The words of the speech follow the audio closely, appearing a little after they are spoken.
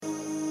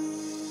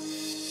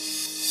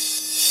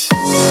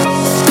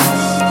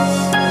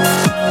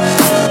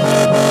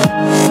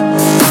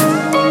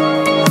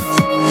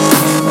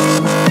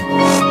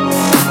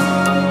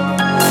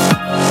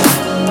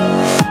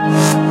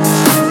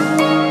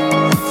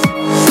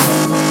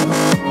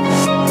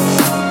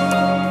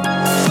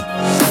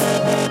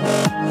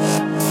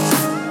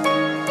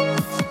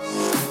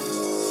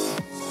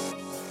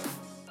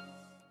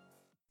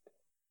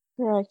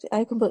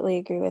I completely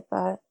agree with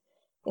that.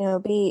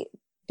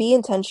 Be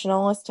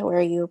intentional as to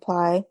where you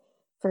apply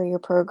for your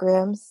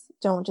programs.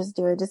 Don't just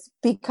do it just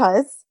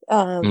because.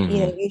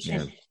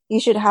 Yeah. You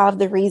should have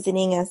the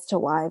reasoning as to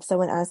why. If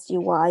someone asks you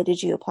why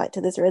did you apply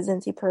to this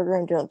residency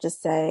program, don't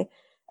just say.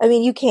 I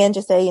mean, you can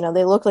just say,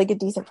 they look like a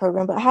decent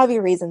program, but have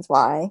your reasons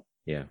why.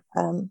 Yeah.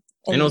 And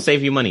it'll And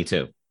save you money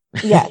too.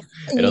 yes,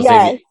 It'll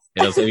save you yes,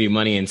 it'll save you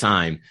money and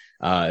time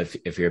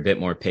if you're a bit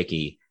more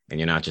picky and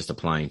you're not just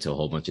applying to a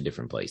whole bunch of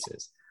different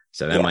places.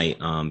 So that yeah.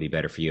 might be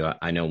better for you.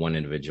 I know one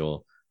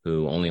individual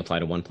who only applied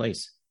to one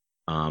place.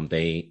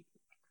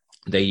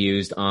 They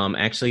used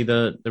actually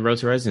the Road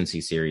to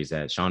Residency series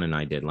that Sean and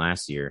I did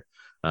last year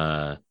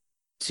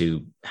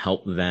to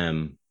help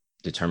them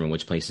determine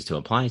which places to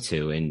apply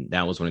to, and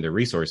that was one of their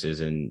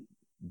resources. And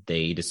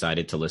they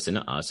decided to listen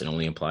to us and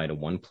only apply to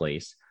one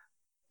place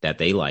that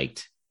they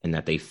liked and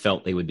that they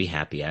felt they would be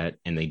happy at,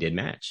 and they did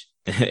match.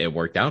 It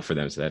worked out for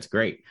them, so that's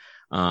great.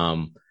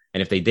 And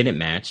if they didn't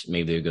match,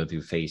 maybe they would go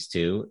through phase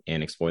 2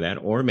 and explore that,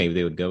 or maybe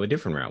they would go a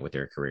different route with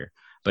their career.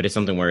 But it's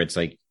something where it's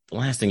like the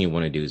last thing you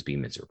want to do is be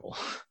miserable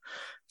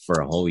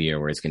for a whole year,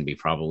 where it's going to be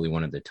probably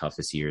one of the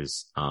toughest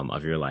years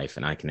of your life.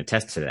 And I can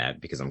attest to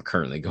that because I'm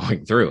currently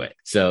going through it.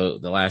 So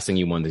the last thing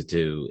you want to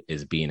do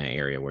is be in an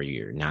area where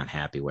you're not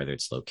happy, whether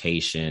it's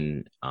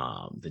location,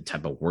 the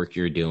type of work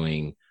you're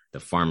doing, the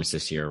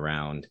pharmacists you're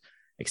around,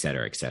 et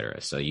cetera, et cetera.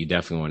 So you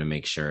definitely want to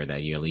make sure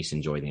that you at least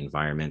enjoy the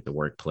environment, the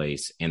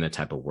workplace, and the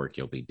type of work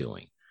you'll be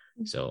doing.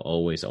 So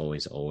always,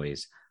 always,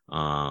 always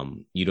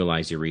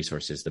utilize your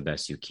resources the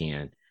best you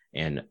can,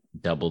 and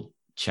double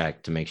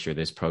check to make sure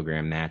this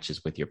program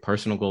matches with your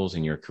personal goals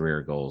and your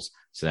career goals,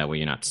 so that way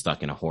you're not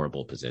stuck in a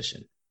horrible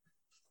position.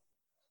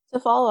 To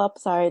follow up,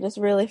 sorry, just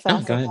really Oh,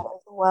 fast go on ahead. that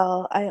as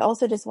well. I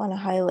also just want to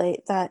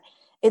highlight that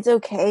it's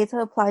okay to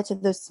apply to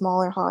those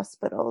smaller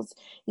hospitals.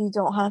 You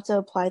don't have to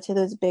apply to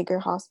those bigger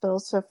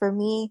hospitals. So for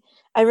me,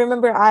 I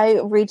remember I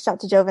reached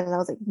out to Jovan and I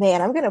was like,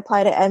 man, I'm going to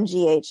apply to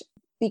MGH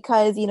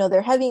because,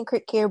 they're heavy in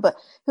crit care, but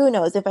who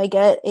knows if I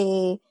get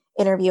a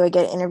interview, I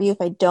get an interview.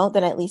 If I don't,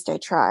 then at least I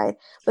tried.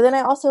 But then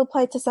I also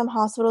applied to some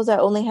hospitals that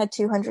only had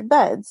 200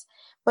 beds.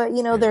 But,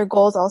 Yeah. their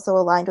goals also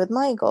aligned with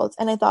my goals.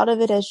 And I thought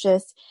of it as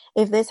just,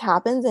 if this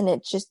happens and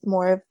it's just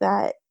more of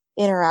that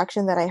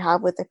interaction that I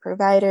have with the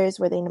providers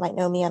where they might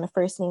know me on a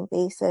first name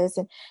basis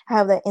and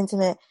have that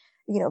intimate,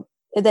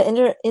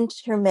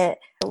 intimate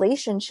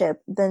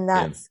relationship, then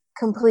Yeah. that's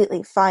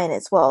completely fine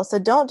as well. So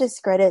don't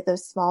discredit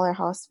those smaller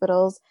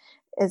hospitals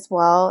as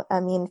well. I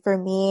mean, for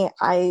me,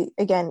 I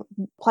again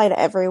apply to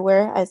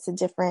everywhere as to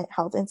different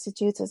health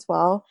institutes as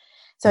well.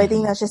 So I think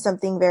Mm-hmm. that's just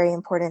something very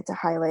important to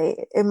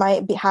highlight. It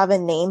might have a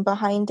name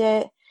behind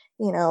it.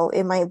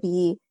 It might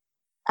be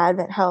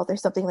Advent Health or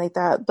something like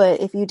that. But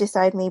if you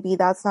decide maybe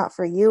that's not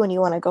for you and you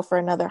want to go for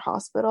another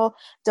hospital,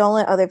 don't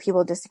let other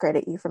people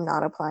discredit you from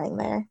not applying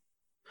there.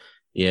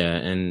 Yeah.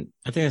 And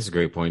I think that's a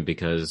great point,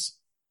 because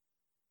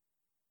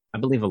I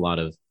believe a lot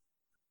of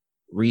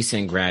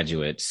recent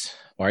graduates,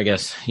 or I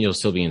guess you'll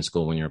still be in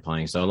school when you're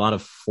applying. So a lot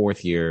of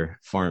fourth year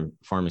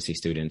pharmacy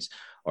students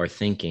are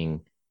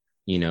thinking,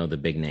 the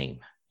big name,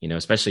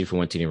 especially if we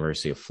went to the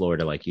University of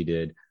Florida, like you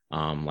did,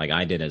 like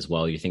I did as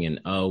well. You're thinking,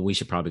 oh, we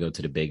should probably go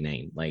to the big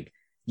name. Like,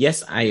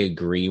 yes, I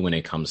agree when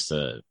it comes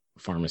to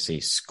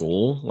pharmacy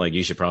school. Like,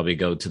 you should probably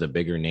go to the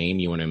bigger name.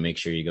 You want to make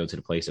sure you go to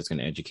the place that's going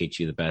to educate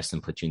you the best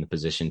and put you in the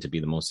position to be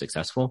the most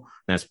successful.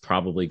 And that's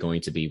probably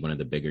going to be one of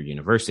the bigger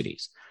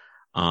universities.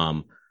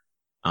 And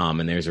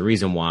there's a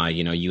reason why,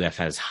 UF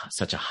has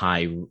such a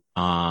high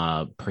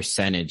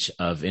percentage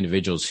of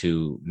individuals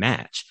who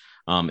match,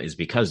 is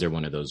because they're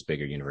one of those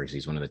bigger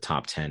universities, one of the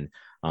top 10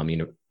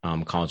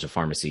 college of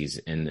pharmacies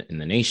in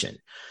the nation.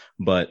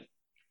 But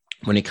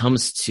when it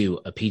comes to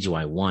a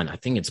PGY1, I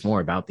think it's more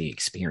about the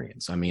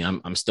experience. I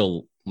mean, I'm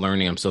still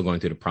learning. I'm still going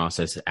through the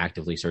process,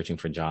 actively searching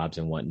for jobs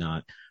and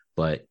whatnot.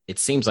 But it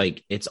seems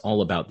like it's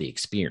all about the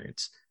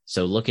experience.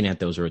 So looking at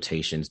those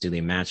rotations, do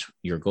they match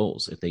your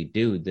goals? If they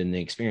do, then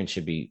the experience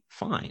should be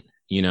fine.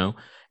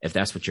 If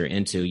that's what you're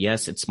into,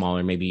 yes, it's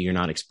smaller. Maybe you're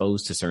not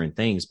exposed to certain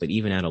things, but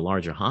even at a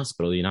larger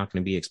hospital, you're not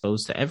going to be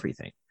exposed to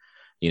everything.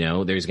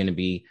 There's going to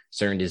be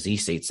certain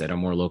disease states that are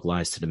more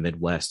localized to the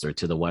Midwest or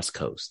to the West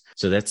Coast.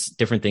 So that's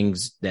different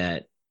things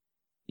that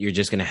you're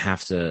just going to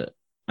have to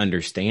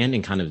understand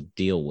and kind of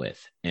deal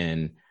with.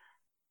 And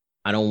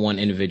I don't want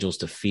individuals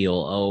to feel,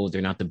 oh,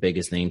 they're not the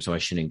biggest name, so I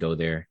shouldn't go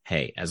there.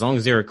 Hey, as long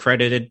as they're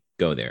accredited,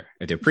 go there.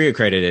 If they're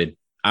pre-accredited,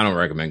 I don't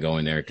recommend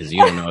going there, because you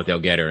don't know if they'll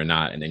get it or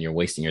not. And then you're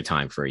wasting your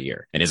time for a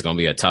year, and it's going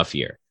to be a tough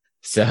year.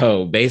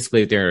 So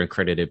basically, if they're an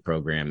accredited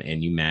program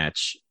and you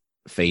match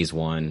phase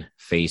 1,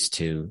 phase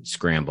 2,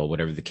 scramble,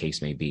 whatever the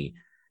case may be,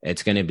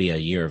 it's going to be a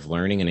year of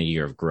learning and a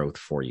year of growth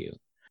for you.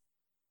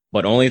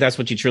 But only if that's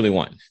what you truly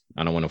want.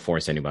 I don't want to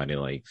force anybody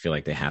to feel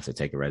like they have to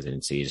take a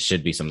residency. It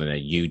should be something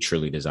that you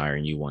truly desire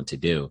and you want to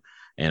do.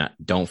 And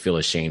don't feel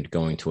ashamed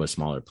going to a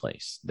smaller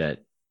place. That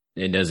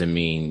it doesn't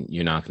mean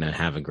you're not going to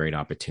have a great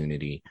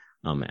opportunity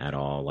at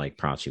all, like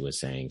Prachi was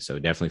saying. So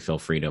definitely feel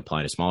free to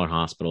apply to smaller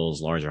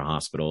hospitals, larger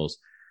hospitals.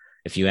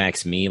 If you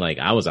ask me,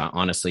 I was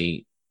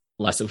honestly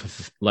less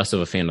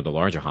of a fan of the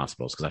larger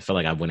hospitals because I feel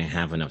like I wouldn't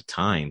have enough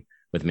time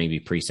with maybe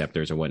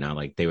preceptors or whatnot.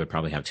 Like they would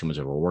probably have too much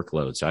of a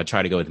workload. So I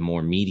try to go with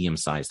more medium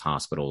sized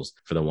hospitals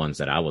for the ones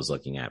that I was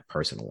looking at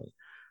personally.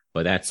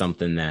 But that's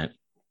something that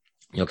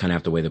you'll kind of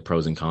have to weigh the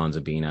pros and cons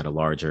of being at a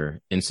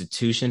larger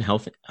institution,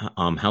 health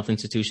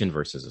institution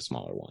versus a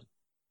smaller one.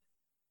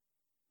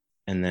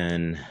 And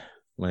then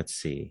let's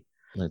see.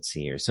 Let's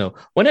see here. So,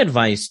 what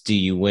advice do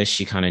you wish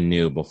you kind of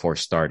knew before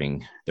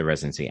starting the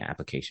residency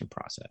application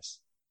process?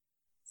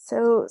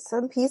 So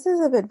some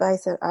pieces of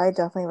advice that I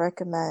definitely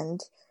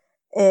recommend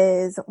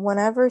is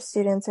whenever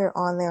students are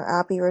on their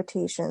APPE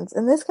rotations,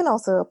 and this can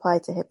also apply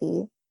to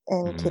HIPPE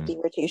and Mm-hmm.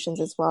 KIPPE rotations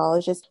as well,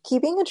 is just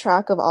keeping a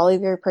track of all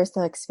of your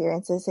personal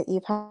experiences that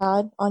you've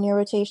had on your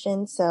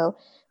rotation. So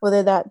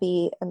whether that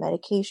be a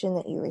medication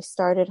that you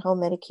restarted,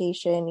 home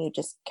medication, you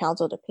just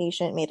counseled a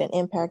patient, made an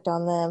impact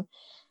on them,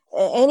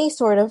 any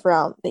sort of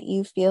realm that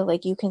you feel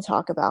like you can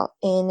talk about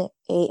in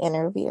a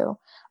interview,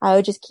 I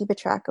would just keep a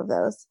track of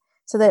those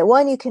so that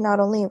one, you can not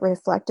only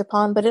reflect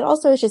upon, but it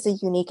also is just a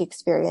unique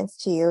experience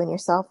to you and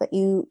yourself that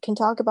you can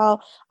talk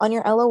about on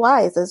your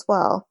LOIs as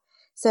well.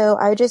 So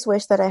I just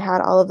wish that I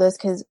had all of those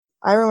because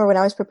I remember when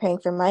I was preparing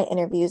for my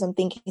interviews, I'm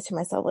thinking to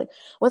myself, like,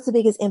 what's the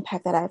biggest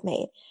impact that I've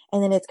made?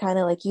 And then it's kind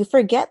of like you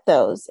forget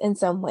those in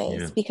some Yeah.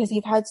 ways because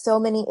you've had so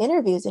many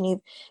interviews and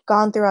you've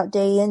gone throughout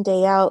day in,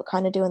 day out,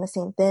 kind of doing the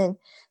same thing.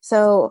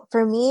 So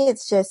for me,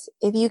 it's just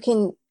if you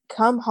can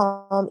come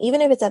home,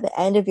 even if it's at the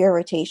end of your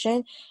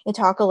rotation, and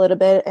talk a little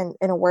bit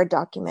in a Word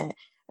document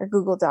or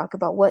Google Doc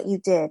about what you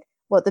did,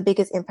 what the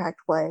biggest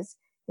impact was,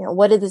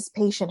 what did this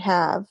patient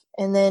have?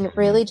 And then Mm-hmm.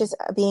 really just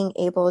being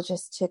able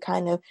just to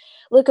kind of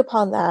look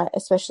upon that,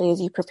 especially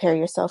as you prepare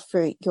yourself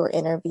for your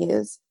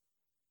interviews.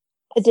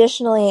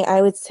 Additionally,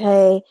 I would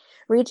say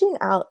reaching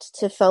out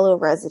to fellow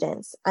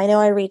residents. I know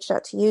I reached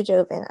out to you,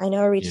 Joven. I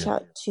know I reached Yeah.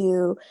 out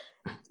to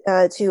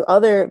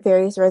other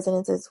various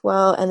residents as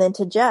well, and then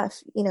to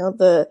Jeff,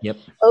 the Yep.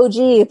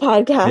 OG Yeah.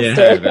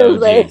 podcaster. The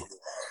Like, OG.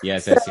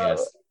 Yes. so, Yes.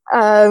 Yes.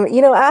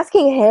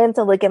 asking him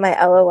to look at my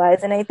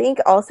LOIs, and I think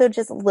also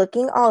just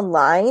looking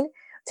online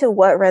to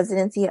what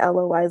residency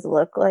LOIs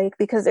look like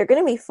because they're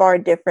going to be far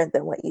different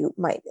than what you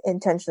might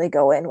intentionally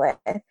go in with.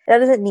 That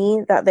doesn't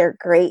mean that they're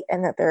great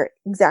and that they're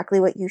exactly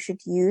what you should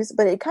use,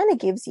 but it kind of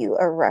gives you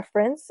a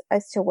reference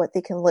as to what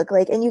they can look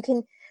like, and you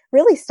can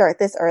really start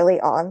this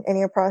early on in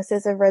your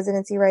process of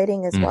residency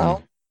writing as Mm-hmm.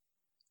 well.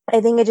 I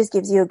think it just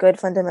gives you a good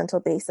fundamental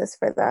basis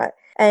for that.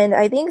 And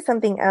I think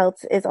something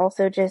else is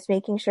also just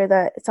making sure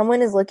that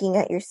someone is looking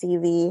at your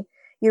CV.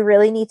 You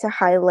really need to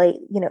highlight,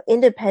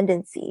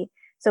 independency.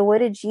 So what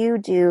did you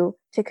do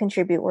to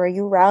contribute? Were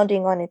you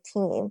rounding on a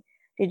team?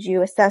 Did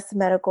you assess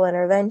medical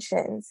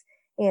interventions?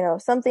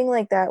 Something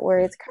like that, where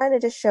it's kind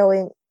of just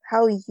showing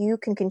how you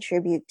can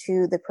contribute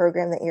to the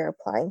program that you're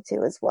applying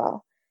to as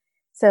well.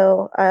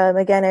 So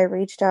again, I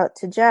reached out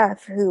to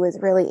Jeff, who was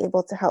really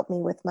able to help me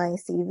with my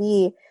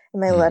CV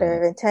and my letter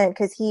Mm-hmm. of intent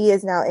because he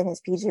is now in his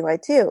PGY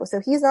too.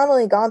 So he's not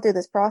only gone through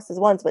this process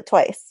once, but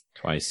twice.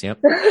 Twice. Yep.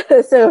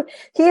 So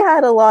he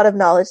had a lot of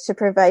knowledge to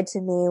provide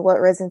to me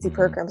what residency Mm-hmm.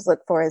 programs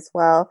look for as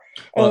well.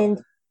 Well,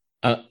 And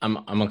I'm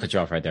gonna cut you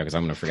off right there because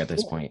I'm gonna forget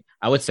this point.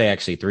 I would say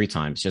actually three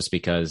times, just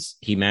because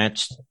he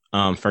matched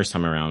first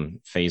time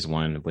around phase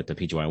one with the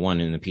PGY one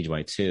and the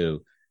PGY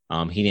two.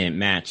 He didn't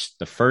match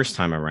the first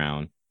time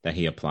around that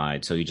he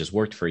applied, so he just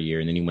worked for a year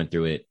and then he went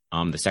through it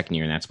the second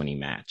year and that's when he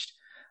matched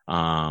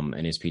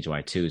in his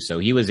PGY two. So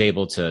he was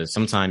able to.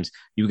 Sometimes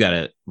you got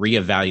to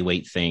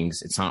reevaluate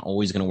things. It's not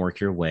always going to work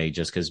your way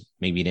just because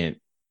maybe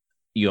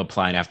you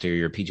applied after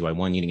your PGY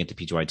one, you didn't get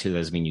to PGY two. That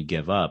doesn't mean you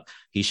give up.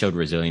 He showed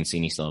resiliency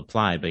and he still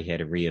applied, but he had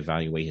to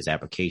reevaluate his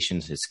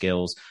applications, his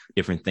skills,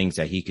 different things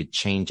that he could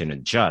change and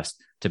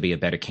adjust to be a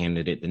better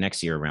candidate the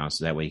next year around.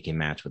 So that way he can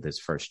match with his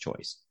first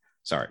choice.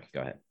 Sorry,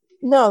 go ahead.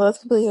 no, that's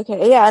completely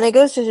okay. Yeah, and it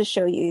goes to just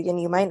show you, again,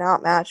 you might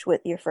not match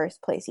with your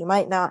first place. You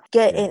might not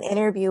get Yeah. an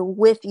interview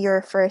with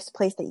your first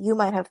place that you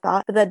might have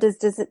thought, but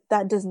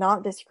that does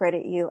not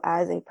discredit you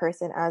as a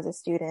person, as a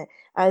student,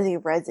 as a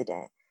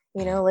resident.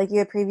 Like you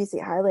had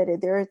previously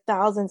highlighted, there are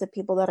thousands of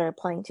people that are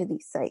applying to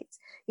these sites.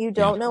 You Yeah.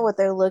 don't know what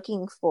they're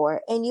looking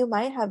for, and you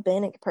might have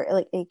been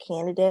like a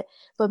candidate,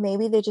 but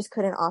maybe they just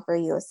couldn't offer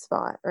you a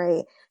spot,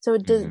 right? So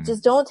Mm-hmm.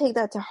 just don't take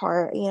that to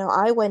heart.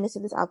 I went into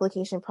this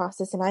application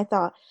process and I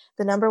thought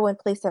the number one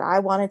place that I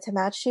wanted to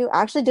match to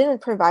actually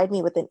didn't provide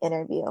me with an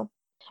interview.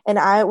 And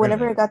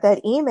whenever I Really? got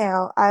that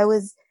email, I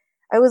was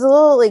a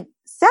little like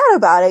sad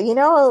about it.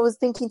 I was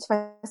thinking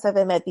to myself,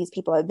 I met these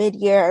people at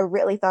mid-year. I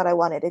really thought I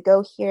wanted to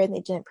go here and they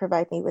didn't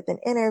provide me with an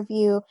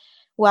interview.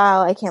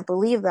 Wow, I can't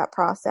believe that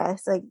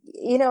process. Like,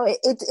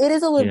 it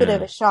is a little bit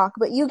of Yeah. a shock,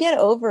 but you get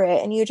over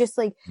it and you're just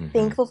like Mm-hmm.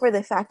 thankful for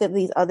the fact that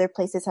these other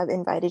places have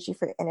invited you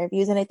for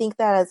interviews. And I think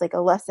that as like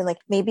a lesson, like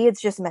maybe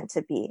it's just meant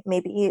to be.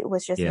 Maybe it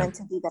was just Yeah. meant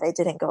to be that I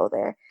didn't go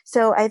there.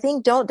 So I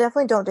think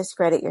definitely don't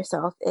discredit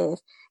yourself if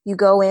you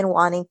go in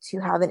wanting to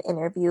have an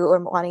interview or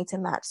wanting to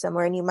match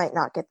somewhere and you might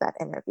not get that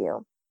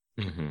interview.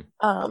 Mm-hmm.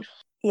 Um,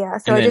 yeah,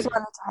 so And I just then,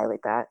 wanted to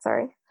highlight that.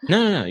 Sorry.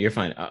 no, you're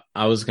fine.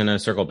 I was going to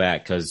circle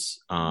back because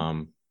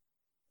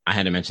I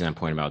had to mention that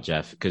point about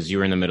Jeff because you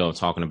were in the middle of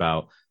talking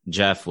about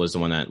Jeff was the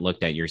one that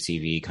looked at your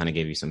CV, kind of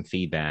gave you some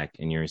feedback,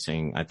 and you're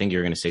saying, I think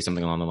you're going to say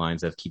something along the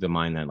lines of keep in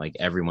mind that like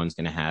everyone's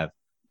going to have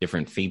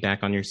different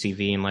feedback on your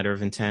CV and letter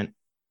of intent.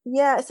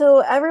 Yeah, so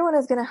everyone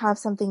is going to have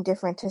something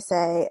different to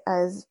say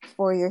as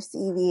for your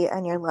CV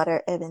and your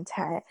letter of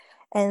intent.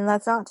 And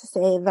that's not to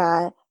say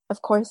that,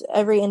 of course,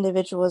 every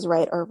individual is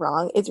right or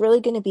wrong. It's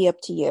really going to be up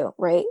to you,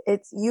 right?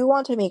 It's you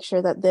want to make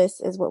sure that this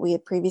is what we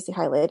had previously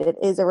highlighted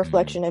is a Mm-hmm.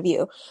 reflection of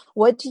you.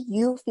 What do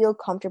you feel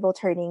comfortable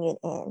turning it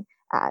in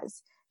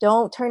as?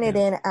 Don't turn it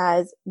Yeah. in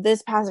as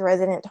this past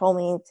resident told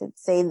me to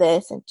say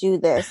this and do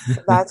this.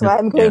 So that's why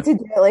I'm going Yeah. to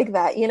do it like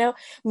that.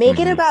 Make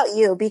it Mm-hmm. about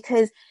you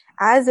because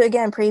as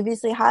again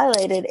previously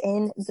highlighted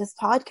in this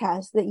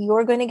podcast, that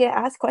you're going to get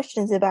asked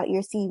questions about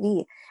your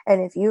CV.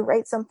 And if you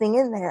write something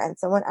in there and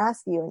someone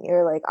asks you and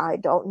you're like, I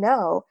don't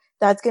know,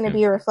 that's going to Yeah.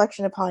 be a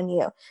reflection upon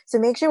you. So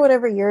make sure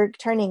whatever you're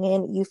turning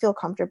in, you feel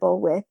comfortable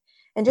with.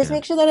 And just Yeah.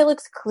 make sure that it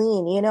looks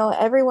clean.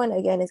 Everyone,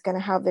 again, is going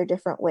to have their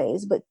different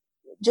ways, but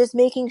just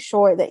making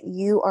sure that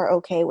you are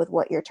okay with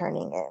what you're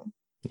turning in.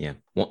 Yeah,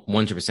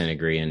 100%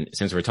 agree. And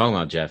since we're talking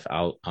about Jeff,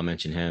 I'll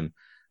mention him.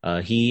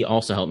 He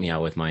also helped me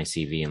out with my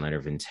CV and letter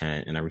of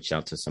intent, and I reached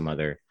out to some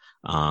other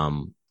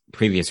um,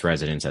 previous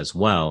residents as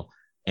well,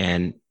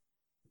 and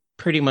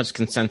pretty much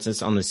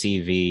consensus on the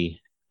CV.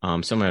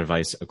 Some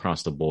advice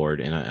across the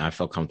board, and I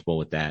felt comfortable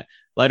with that.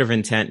 Letter of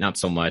intent, not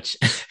so much.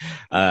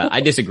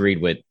 I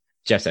disagreed with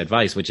Jeff's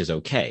advice, which is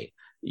okay.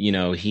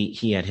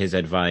 He had his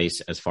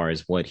advice as far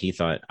as what he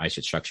thought I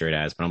should structure it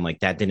as, but I'm like,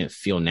 that didn't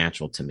feel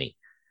natural to me.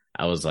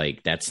 I was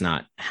like, that's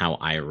not how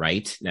I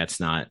write. That's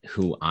not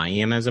who I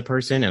am as a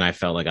person. And I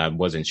felt like I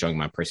wasn't showing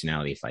my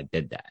personality if I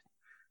did that.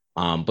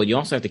 But you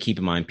also have to keep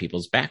in mind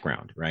people's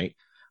background, right?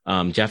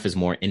 Jeff is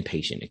more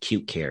inpatient,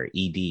 acute care,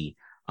 ED,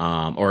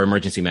 or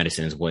emergency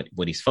medicine is what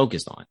he's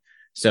focused on.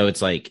 So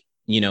it's like,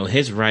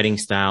 his writing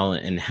style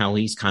and how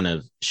he's kind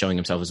of showing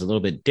himself is a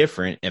little bit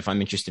different if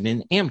I'm interested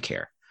in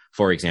AmCare,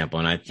 for example.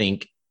 And I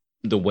think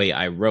the way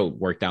I wrote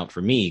worked out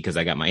for me because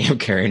I got my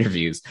AmCare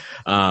interviews.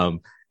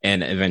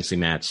 And eventually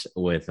match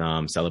with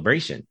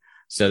Celebration.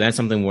 So that's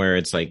something where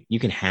it's like you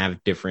can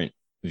have different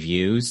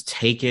views,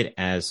 take it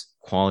as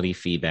quality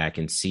feedback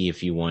and see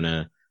if you want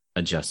to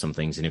adjust some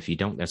things. And if you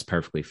don't, that's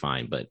perfectly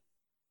fine. But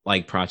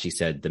like Prachi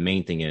said, the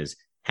main thing is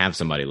have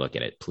somebody look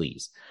at it,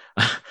 please.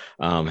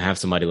 Have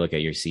somebody look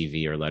at your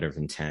CV or letter of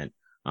intent.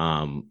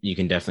 You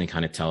can definitely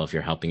kind of tell if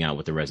you're helping out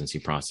with the residency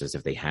process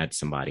if they had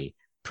somebody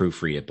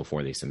proofread it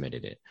before they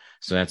submitted it.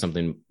 So that's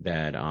something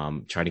that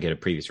try to get a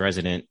previous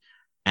resident,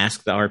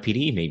 ask the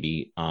RPD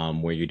maybe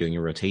where you're doing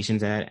your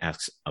rotations at,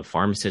 ask a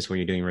pharmacist where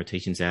you're doing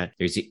rotations at.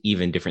 There's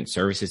even different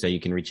services that you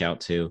can reach out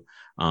to,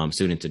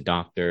 student to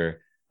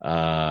doctor.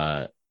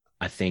 I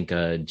think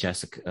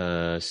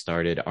Jessica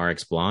started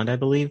RX Blonde, I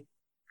believe.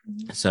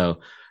 Mm-hmm. So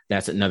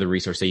that's another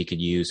resource that you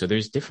could use. So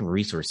there's different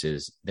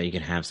resources that you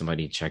can have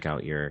somebody check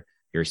out your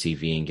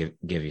CV and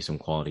give you some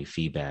quality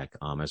feedback,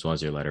 as well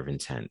as your letter of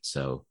intent.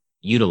 So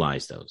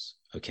utilize those.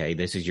 Okay,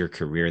 this is your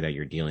career that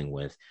you're dealing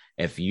with.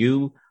 If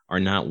you are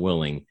not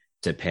willing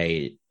to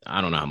pay, I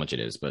don't know how much it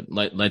is, but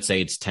let's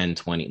say it's 10,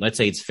 20, let's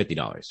say it's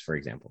 $50, for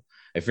example.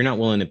 If you're not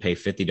willing to pay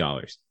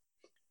 $50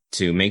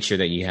 to make sure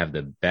that you have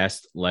the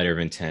best letter of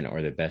intent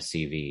or the best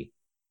CV,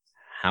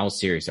 how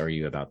serious are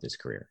you about this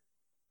career?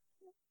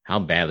 How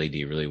badly do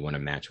you really want to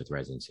match with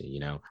residency?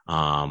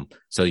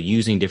 So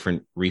using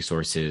different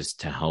resources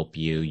to help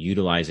you,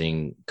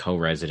 utilizing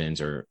co-residents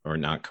or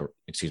not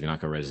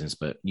not co-residents,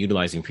 but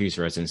utilizing previous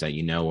residents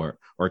that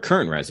or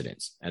current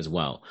residents as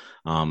well,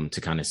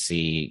 to kind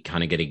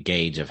of get a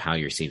gauge of how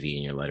your CV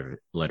and your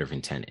letter of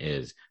intent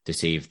is, to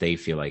see if they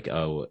feel like,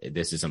 oh,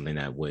 this is something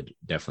that would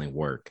definitely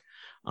work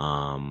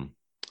when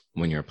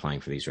you're applying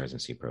for these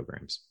residency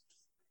programs.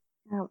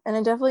 And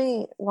I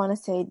definitely want to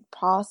say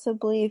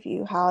possibly if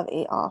you have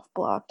a off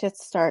block to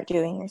start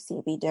doing your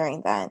CV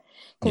during then.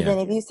 Because Yeah.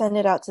 then if you send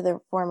it out to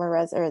the former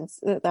residents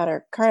that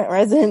are current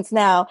residents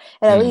now,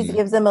 it at least Mm-hmm.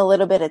 gives them a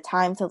little bit of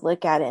time to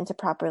look at it and to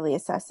properly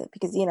assess it.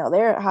 Because,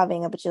 they're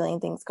having a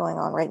bajillion things going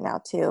on right now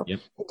too. Yep.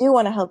 They do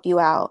want to help you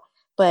out,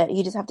 but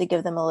you just have to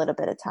give them a little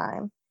bit of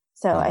time.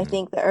 So I Mm-hmm.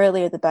 think the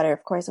earlier the better.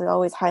 Of course, we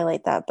always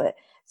highlight that, but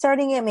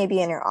starting it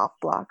maybe in your off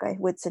block, I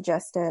would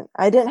suggest it.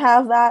 I didn't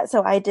have that,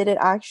 so I did it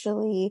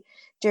actually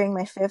during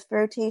my fifth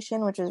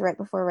rotation, which was right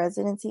before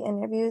residency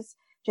interviews,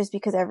 just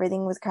because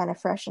everything was kind of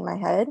fresh in my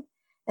head.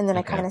 And then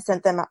I Okay. kind of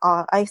sent them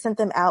off. I sent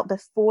them out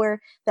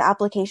before the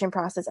application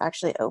process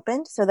actually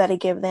opened, so that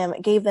it gave them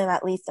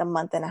at least a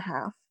month and a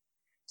half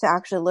to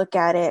actually look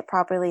at it,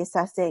 properly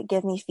assess it,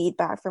 give me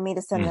feedback for me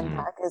to send them Mm-hmm.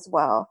 back as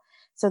well.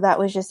 So that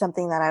was just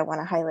something that I want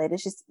to highlight.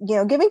 It's just,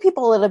 giving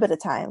people a little bit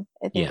of time,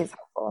 I think Yeah. is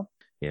helpful.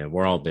 Yeah,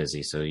 we're all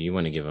busy, so you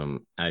want to give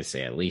them, I'd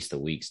say, at least a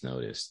week's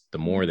notice. The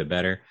more, the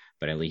better,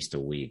 but at least a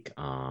week,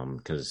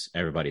 because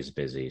everybody's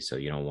busy, so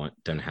you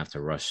don't have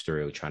to rush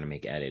through trying to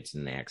make edits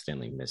and they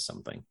accidentally miss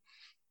something.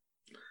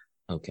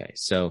 Okay,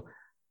 so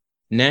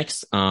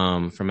next,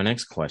 for my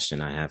next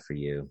question I have for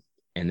you,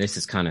 and this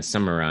is kind of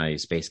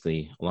summarized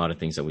basically a lot of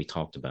things that we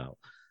talked about.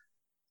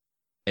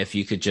 if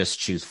you could just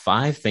choose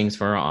 5 things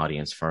for our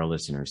audience, for our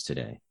listeners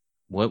today,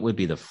 what would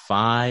be the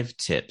 5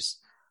 tips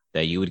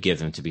that you would give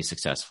them to be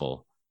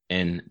successful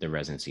in the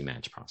residency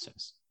match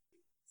process?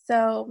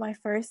 So my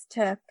first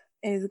tip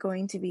is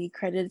going to be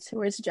credited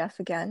towards Jeff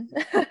again.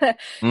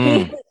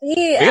 Mm.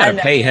 We I gotta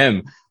know, pay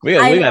him. I We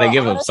gotta know.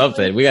 give him Honestly,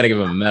 something. We gotta give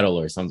him a medal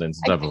or something,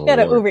 some I type of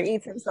gotta award. Uber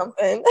Eats him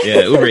something.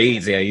 Yeah, Uber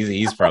Eats. Yeah,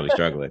 he's probably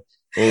struggling.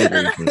 We'll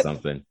Uber Eats him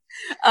something.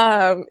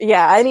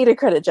 Yeah, I need to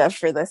credit Jeff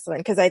for this one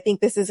because I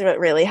think this is what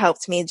really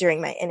helped me during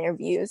my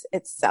interviews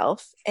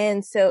itself.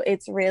 And so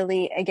it's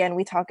really, again,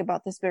 we talk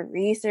about this, but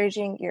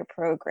researching your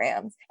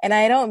programs. And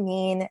I don't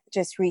mean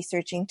just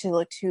researching to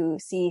look to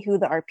see who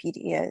the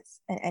RPD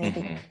is and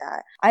anything Mm-hmm. like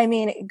that. I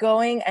mean,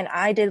 going and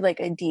I did like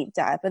a deep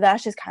dive, but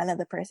that's just kind of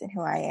the person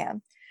who I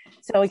am.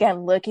 So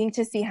again, looking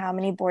to see how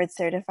many board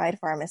certified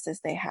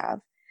pharmacists they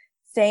have,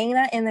 saying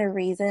that in the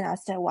reason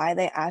as to why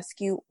they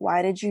ask you,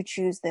 why did you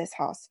choose this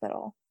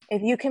hospital?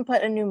 If you can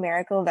put a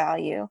numerical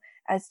value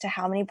as to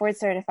how many board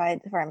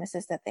certified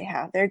pharmacists that they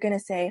have, they're going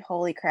to say,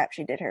 holy crap,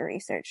 she did her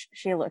research.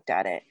 She looked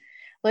at it.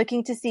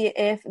 Looking to see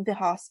if the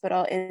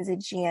hospital is a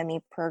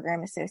GME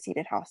program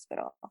associated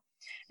hospital,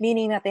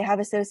 meaning that they have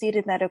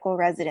associated medical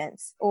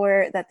residents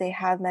or that they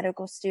have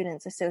medical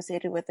students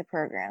associated with the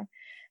program.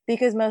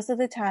 Because most of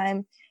the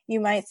time, you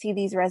might see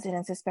these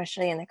residents,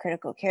 especially in the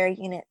critical care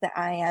unit, the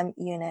IM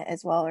unit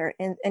as well, or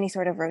in any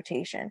sort of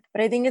rotation.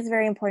 But I think it's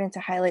very important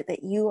to highlight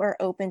that you are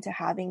open to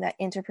having that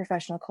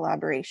interprofessional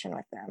collaboration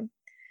with them.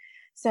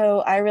 So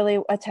I really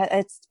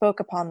I spoke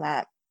upon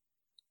that.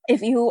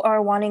 If you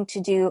are wanting to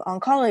do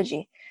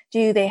oncology,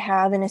 do they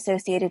have an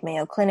associated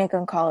Mayo Clinic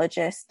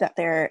oncologist that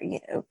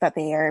that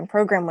they are in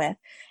program with?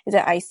 Is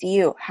it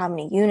ICU? How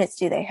many units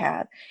do they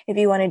have? If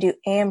you want to do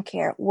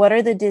AmCare, what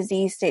are the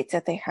disease states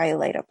that they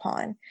highlight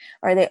upon?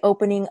 Are they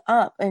opening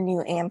up a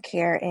new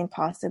AmCare in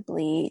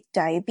possibly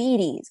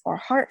diabetes or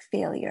heart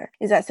failure?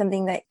 Is that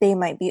something that they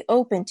might be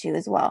open to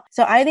as well?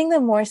 So I think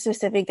the more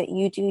specific that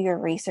you do your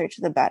research,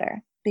 the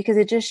better, because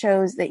it just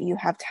shows that you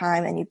have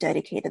time and you've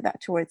dedicated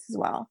that towards as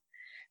well.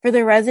 For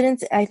the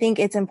residents, I think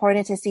it's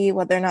important to see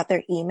whether or not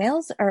their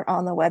emails are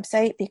on the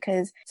website,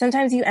 because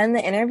sometimes you end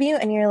the interview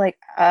and you're like,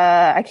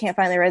 I can't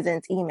find the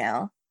resident's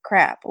email.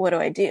 Crap, what do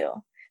I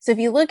do? So if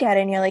you look at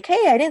it and you're like,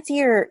 hey, I didn't see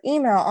your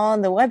email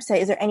on the website.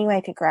 Is there any way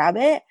I could grab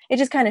it? It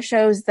just kind of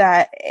shows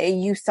that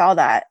you saw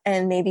that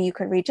and maybe you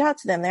could reach out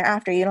to them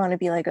thereafter. You don't want to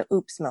be like a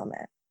oops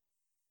moment.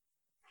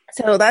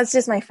 So that's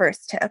just my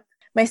first tip.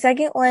 My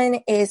second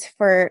one is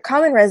for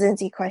common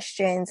residency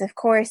questions. Of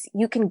course,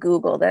 you can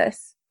Google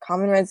this.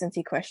 Common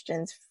residency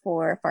questions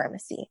for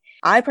pharmacy.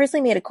 I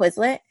personally made a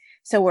Quizlet.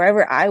 So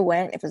wherever I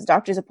went, if it was a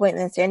doctor's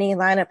appointment, standing in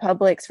line at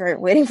Publix for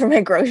waiting for my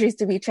groceries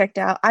to be checked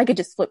out, I could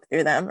just flip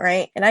through them,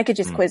 right? And I could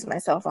just quiz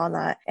myself on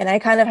that. And I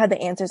kind of had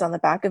the answers on the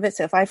back of it.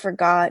 So if I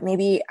forgot,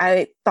 maybe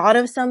I thought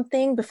of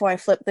something before I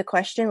flipped the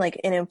question, like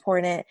an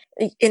important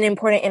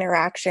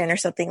interaction or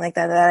something like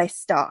that, that I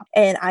stopped.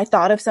 And I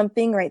thought of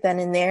something right then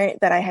and there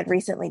that I had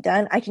recently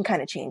done. I can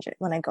kind of change it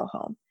when I go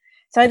home.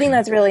 So I think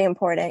that's really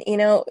important. You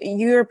know,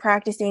 you're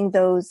practicing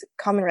those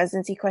common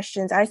residency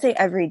questions. I say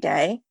every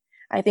day.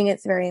 I think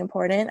it's very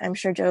important. I'm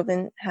sure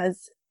Joven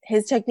has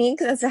his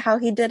techniques as to how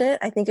he did it.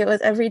 I think it was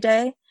every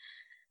day.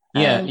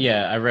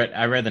 Yeah. I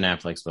read the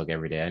Netflix book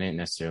every day. I didn't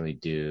necessarily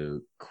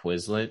do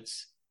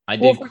Quizlets. I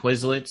Well, did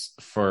Quizlets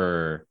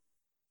for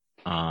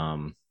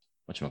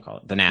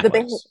whatchamacallit, the the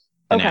NAPLEX.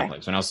 The okay.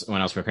 NAPLEX. When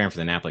I was preparing for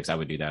the NAPLEX, I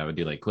would do that. I would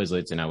do like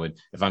Quizlets, and I would,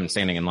 if I'm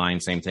standing in line,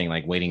 same thing,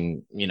 like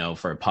waiting,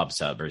 for a pub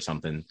sub or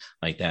something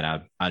like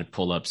that. I'd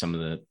pull up some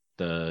of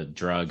the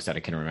drugs that I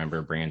can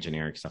remember, brand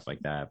generic stuff like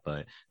that.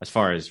 But as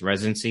far as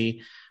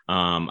residency,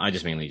 I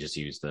just mainly just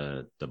use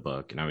the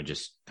book, and I would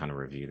just kind of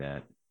review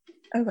that.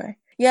 Okay.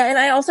 Yeah, and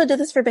I also did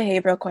this for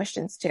behavioral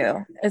questions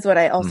too, is what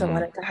I also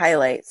wanted to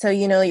highlight. So,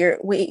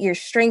 your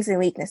strengths and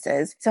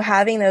weaknesses. So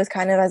having those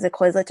kind of as a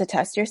Quizlet to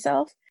test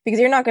yourself, because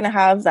you're not going to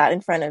have that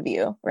in front of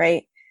you,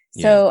 right?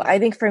 Yeah. So I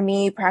think for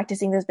me,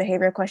 practicing those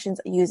behavioral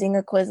questions using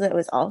a Quizlet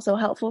was also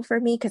helpful for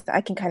me because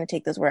I can kind of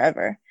take those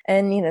wherever.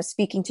 And,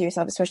 speaking to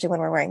yourself, especially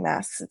when we're wearing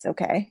masks, it's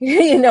okay.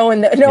 When no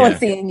one's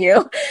seeing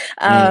you.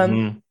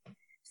 Mm-hmm.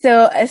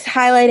 So it's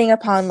highlighting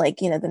upon the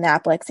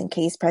NAPLEX and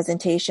case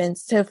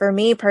presentations. So for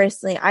me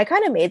personally, I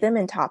kind of made them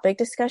in topic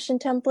discussion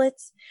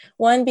templates.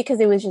 One, because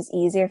it was just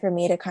easier for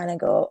me to kind of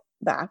go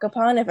back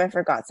upon if I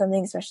forgot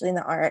something, especially in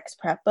the RX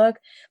prep book.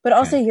 But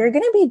also Okay. you're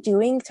going to be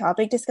doing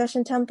topic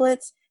discussion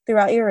templates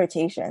throughout your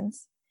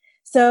rotations.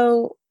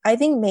 So I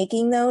think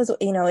making those,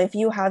 if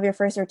you have your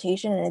first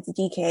rotation and it's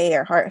DK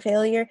or heart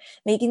failure,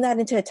 making that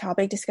into a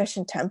topic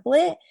discussion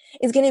template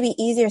is going to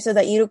be easier so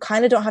that you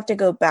kind of don't have to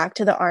go back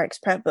to the RX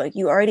prep book.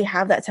 You already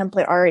have that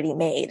template already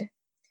made.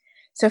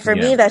 So for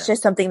me, Yeah. that's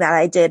just something that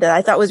I did that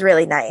I thought was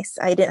really nice.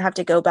 I didn't have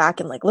to go back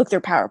and look through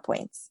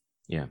PowerPoints.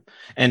 Yeah.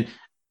 And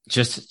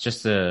just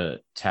to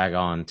tag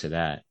on to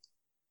that,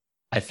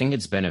 I think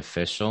it's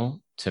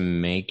beneficial to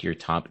make your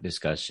topic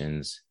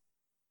discussions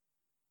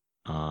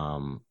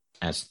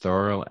as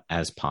thorough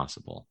as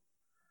possible.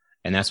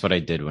 And that's what I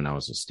did when I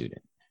was a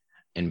student.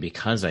 And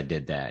because I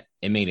did that,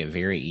 it made it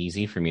very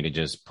easy for me to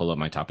just pull up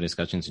my topic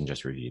discussions and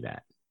just review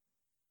that.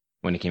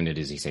 When it came to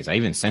disease states, I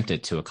even sent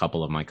it to a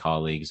couple of my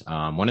colleagues.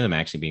 One of them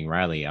actually being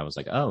Riley. I was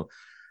like, oh,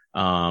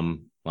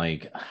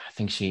 like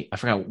I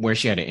forgot where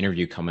she had an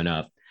interview coming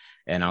up.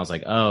 And I was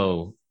like,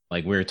 oh,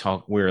 like we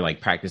were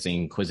like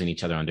practicing quizzing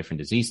each other on different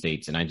disease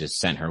states. And I just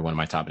sent her one of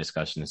my topic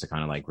discussions to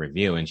kind of like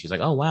review. And she's like,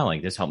 oh, wow,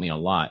 like this helped me a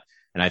lot.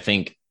 And I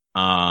think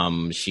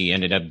she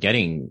ended up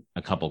getting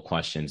a couple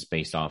questions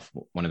based off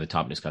one of the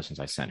top discussions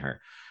I sent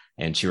her.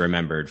 And she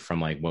remembered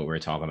from like what we were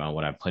talking about,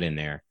 what I put in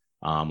there,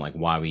 like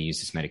why we use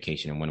this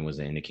medication and when it was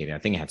indicated. I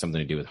think it had something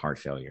to do with heart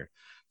failure.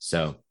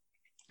 So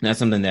that's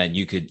something that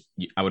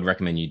I would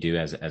recommend you do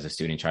as a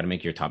student. Try to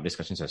make your top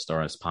discussions as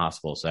thorough as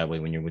possible. So that way,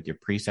 when you're with your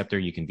preceptor,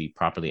 you can be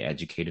properly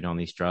educated on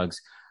these drugs,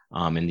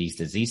 and these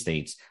disease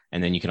states.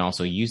 And then you can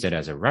also use that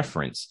as a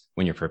reference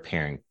when you're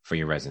preparing for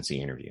your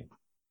residency interview.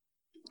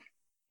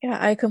 Yeah,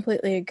 I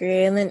completely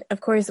agree. And then, of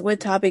course, with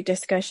topic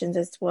discussions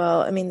as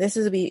well, I mean, this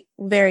is be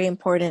very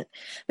important,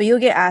 but you'll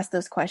get asked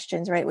those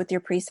questions, right, with your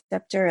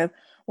preceptor of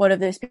what if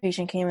this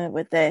patient came in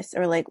with this,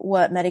 or like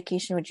what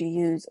medication would you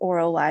use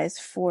oral wise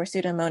for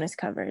Pseudomonas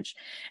coverage?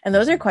 And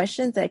those are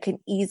questions that can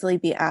easily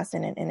be asked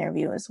in an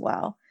interview as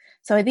well.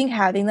 So I think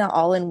having that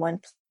all in one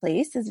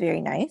place is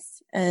very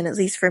nice. And at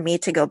least for me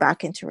to go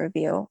back into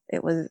review,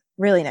 it was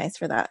really nice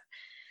for that.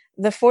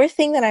 The fourth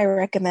thing that I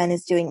recommend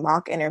is doing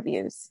mock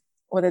interviews,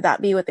 whether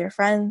that be with your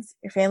friends,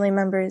 your family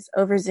members,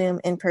 over Zoom,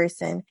 in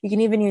person. You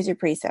can even use your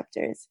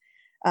preceptors.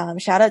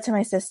 Shout out to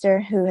my sister,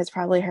 who has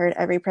probably heard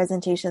every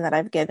presentation that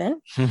I've given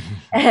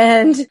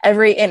and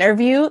every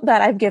interview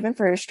that I've given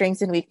for her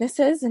strengths and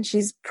weaknesses. And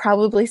she's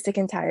probably sick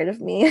and tired of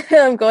me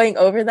going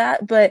over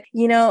that. But,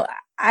 you know,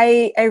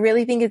 I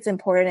really think it's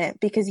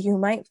important because you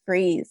might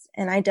freeze.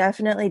 And I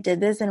definitely did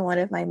this in one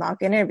of my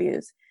mock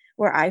interviews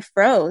where I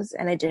froze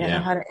and I didn't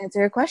know how to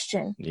answer a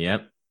question.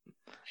 Yep.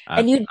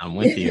 And I'm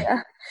with you.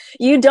 Yeah,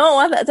 you don't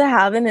want that to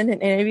happen in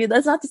an interview.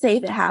 That's not to say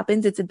if it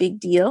happens, it's a big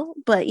deal,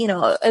 but you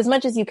know, as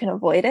much as you can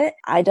avoid it,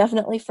 I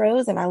definitely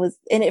froze and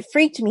it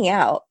freaked me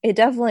out. It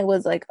definitely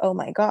was like, oh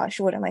my gosh,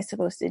 what am I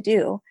supposed to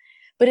do?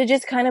 But it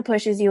just kind of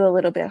pushes you a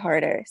little bit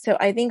harder. So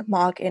I think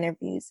mock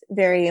interviews,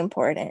 very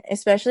important,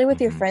 especially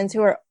with your friends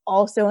who are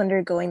also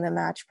undergoing the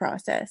match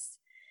process.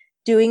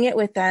 Doing it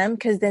with them,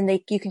 because then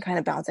you can kind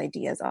of bounce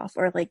ideas off,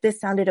 or like, this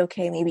sounded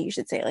okay, maybe you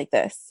should say it like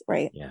this,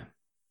 right?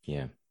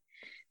 Yeah.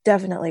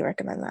 Definitely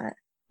recommend that.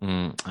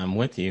 I'm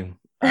with you.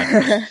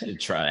 I should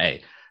try.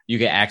 Hey, you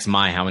can ask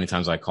Mai how many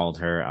times I called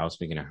her. I was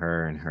speaking to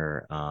her and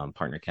her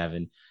partner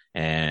Kevin,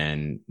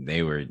 and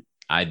every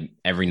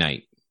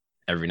night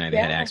they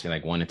had asked me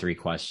like 1 to 3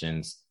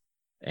 questions,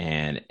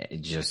 and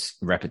just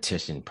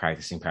repetition,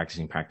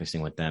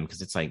 practicing with them.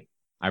 Because it's like,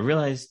 I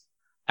realized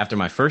after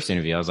my first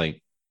interview, I was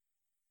like,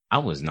 I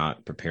was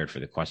not prepared for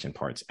the question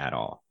parts at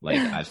all. Like,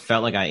 I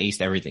felt like I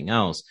aced everything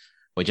else,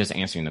 but just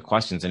answering the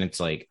questions. And it's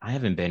like, I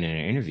haven't been in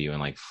an interview in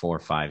like 4,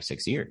 5,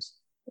 6 years.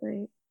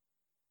 Right.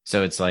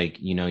 So it's like,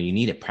 you know, you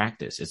need to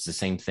practice. It's the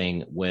same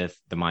thing with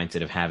the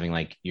mindset of having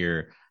like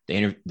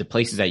the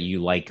places that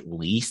you like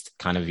least,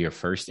 kind of your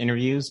first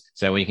interviews.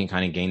 So that way you can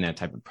kind of gain that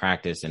type of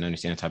practice and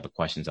understand the type of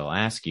questions they'll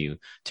ask you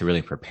to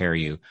really prepare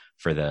you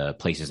for the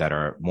places that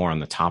are more on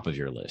the top of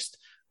your list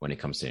when it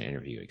comes to an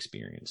interview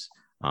experience.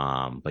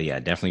 But yeah,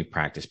 definitely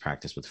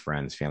practice with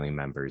friends, family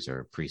members,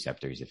 or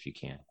preceptors if you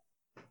can.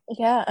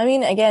 Yeah, I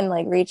mean, again,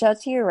 like reach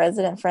out to your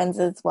resident friends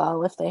as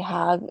well if they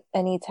have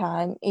any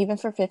time, even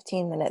for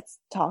 15 minutes,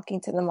 talking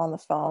to them on the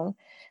phone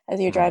as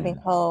you're driving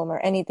home or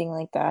anything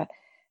like that.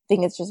 I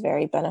think it's just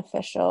very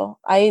beneficial.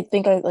 I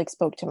think I like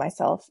spoke to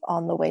myself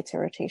on the way to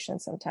rotation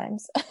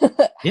sometimes.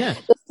 Yeah.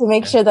 Just to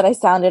make sure that I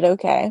sounded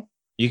okay.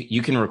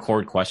 You can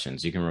record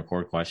questions. You can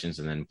record questions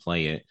and then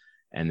play it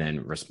and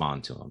then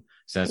respond to them.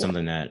 So that's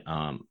something that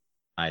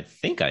I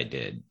think I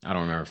did. I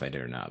don't remember if I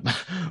did or not,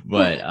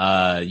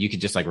 but you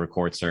could just like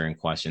record certain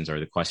questions or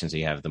the questions that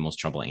you have the most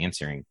trouble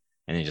answering,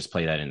 and then just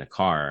play that in the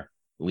car,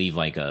 leave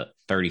like a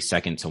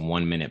 30-second to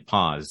 1 minute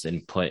pause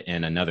and put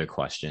in another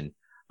question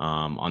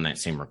on that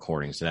same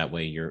recording. So that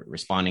way you're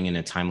responding in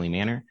a timely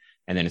manner,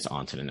 and then it's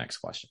on to the next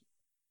question.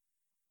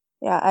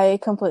 Yeah, I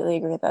completely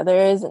agree with that.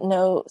 There is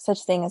no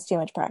such thing as too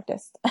much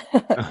practice.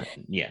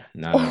 Yeah,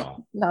 not at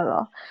all. Not at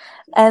all.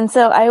 And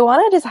so I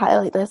want to just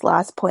highlight this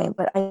last point,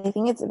 but I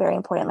think it's very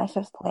important, my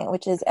fifth point,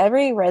 which is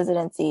every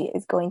residency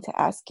is going to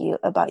ask you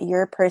about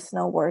your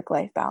personal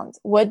work-life balance.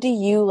 What do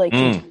you like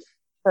to do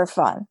for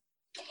fun?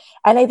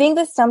 And I think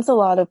this stumps a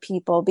lot of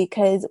people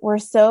because we're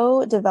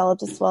so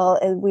developed as well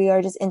as we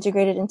are just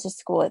integrated into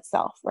school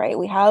itself, right?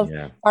 We have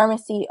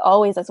pharmacy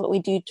always. That's what we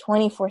do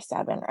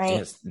 24/7, right?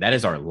 Yes, that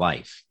is our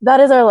life.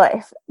 That is our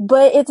life.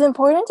 But it's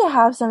important to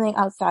have something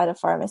outside of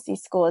pharmacy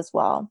school as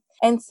well.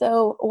 And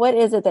so what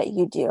is it that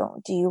you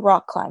do? Do you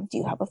rock climb? Do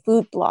you have a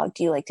food blog?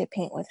 Do you like to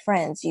paint with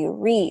friends? Do you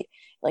read?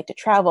 Like to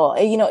travel?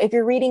 You know, if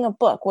you're reading a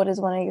book, what is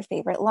one of your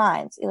favorite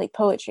lines? You like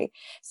poetry.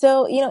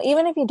 So, you know,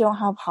 even if you don't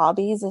have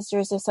hobbies, it's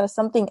just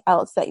something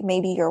else that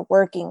maybe you're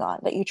working on,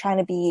 that you're trying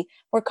to be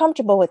more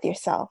comfortable with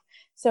yourself.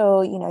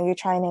 So, you're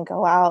trying to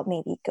go out,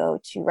 maybe go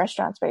to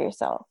restaurants by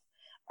yourself.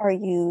 Are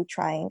you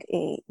trying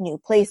a new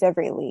place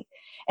every week?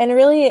 And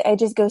really, it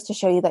just goes to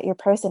show you that your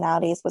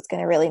personality is what's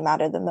going to really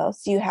matter the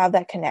most. You have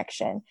that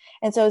connection.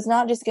 And so it's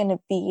not just going to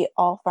be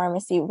all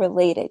pharmacy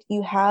related.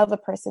 You have a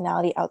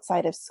personality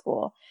outside of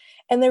school.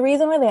 And the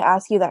reason why they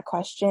ask you that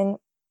question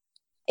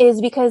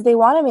is because they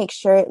want to make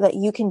sure that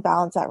you can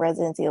balance that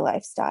residency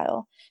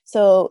lifestyle.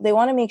 So they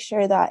want to make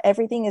sure that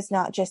everything is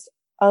not just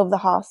of the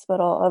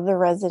hospital, of the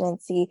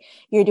residency.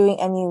 You're doing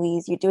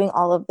MUEs, you're doing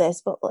all of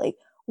this, but like,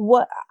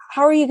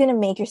 how are you going to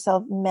make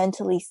yourself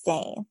mentally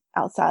sane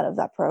outside of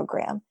that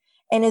program?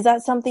 And is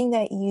that something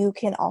that you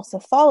can also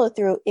follow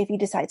through if you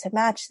decide to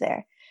match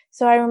there?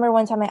 So I remember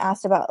one time I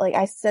asked about, like,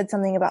 I said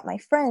something about my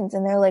friends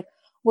and they're like,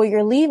 well,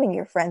 you're leaving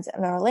your friends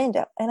in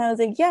Orlando. And I was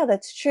like, yeah,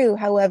 that's true.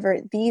 However,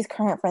 these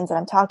current friends that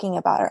I'm talking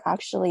about are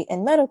actually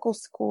in medical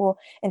school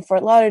in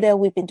Fort Lauderdale.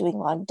 We've been doing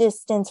long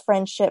distance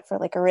friendship for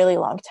like a really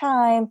long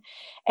time.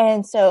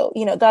 And so,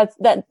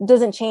 that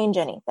doesn't change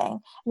anything.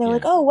 And they're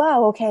like, Yeah. oh,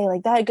 wow. Okay.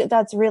 Like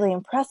that's really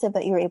impressive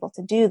that you were able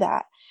to do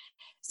that.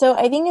 So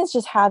I think it's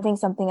just having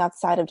something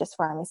outside of just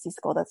pharmacy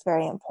school that's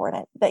very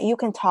important that you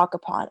can talk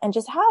upon and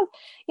just have,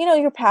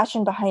 your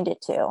passion behind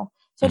it too.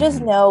 So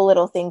just know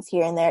little things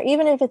here and there,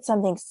 even if it's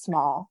something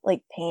small,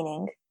 like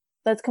painting,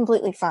 that's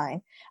completely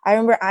fine. I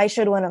remember I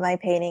showed one of my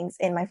paintings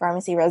in my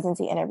pharmacy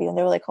residency interview and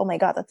they were like, oh my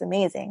God, that's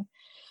amazing.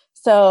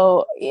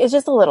 So it's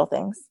just the little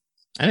things.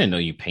 I didn't know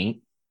you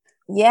paint.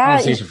 Yeah.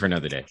 Conversation for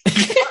another day.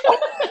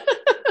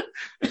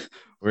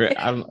 We're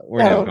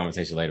gonna have a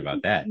conversation later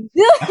about that.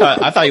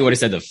 I thought you would have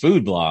said the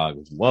food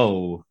blog.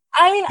 Whoa.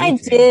 I mean, I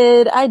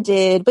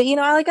did, but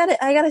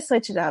I gotta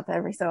switch it up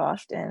every so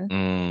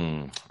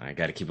often. I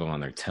gotta keep them on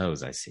their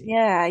toes. I see.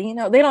 Yeah,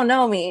 they don't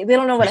know me. They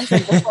don't know what I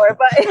said before,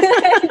 but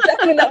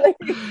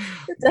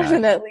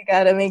definitely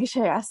gotta make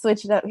sure I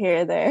switch it up here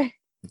or there.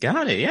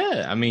 Got it.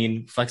 Yeah, I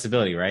mean,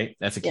 flexibility, right?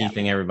 That's a key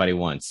thing everybody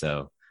wants.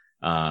 So,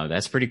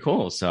 that's pretty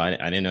cool. So I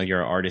didn't know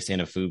you're an artist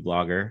and a food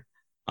blogger.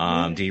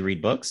 Do you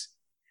read books?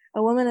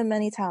 A woman of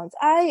many talents.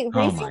 Oh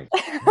my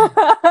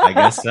God. I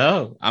guess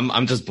so.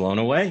 I'm just blown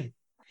away.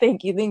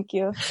 Thank you.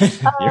 You're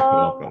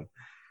welcome.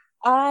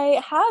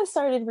 I have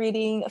started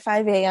reading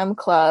 5 a.m.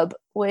 Club,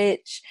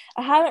 which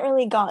I haven't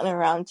really gotten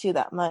around to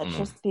that much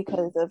just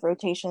because of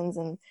rotations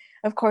and,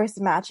 of course,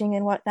 matching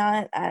and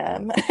whatnot.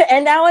 And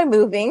now I'm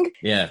moving.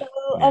 Yeah. So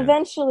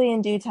eventually,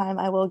 in due time,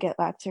 I will get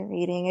back to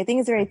reading. I think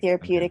it's very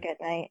therapeutic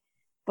at night.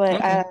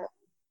 But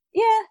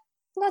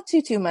not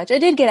too much. I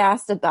did get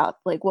asked about,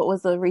 like, what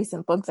was the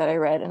recent book that I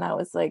read, and I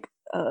was like,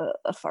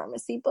 a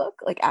pharmacy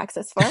book, like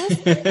Access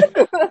Pharmacy.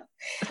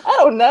 I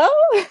don't know,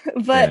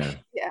 but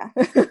yeah.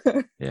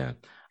 Yeah.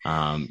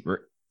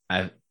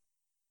 I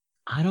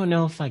don't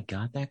know if I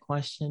got that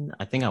question.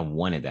 I think I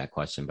wanted that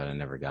question, but I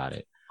never got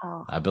it.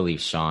 Oh. I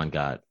believe Sean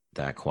got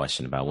that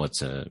question about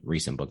what's a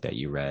recent book that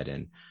you read.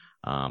 And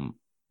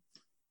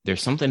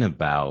there's something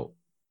about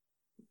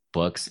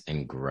books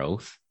and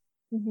growth,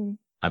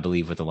 I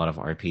believe, with a lot of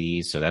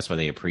RPDs. So that's why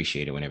they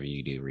appreciate it whenever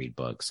you do read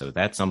books. So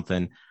that's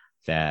something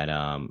that,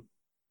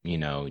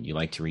 you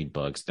like to read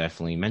books,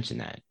 definitely mention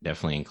that.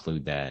 Definitely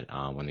include that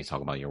when they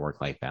talk about your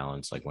work-life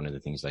balance. Like, one of the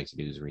things I like to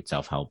do is read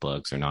self-help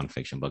books or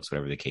nonfiction books,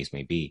 whatever the case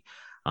may be.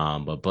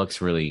 But books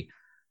really,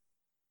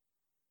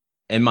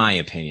 in my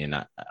opinion,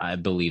 I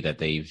believe that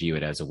they view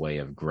it as a way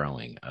of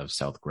growing, of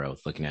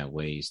self-growth, looking at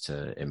ways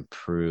to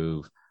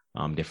improve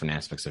different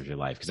aspects of your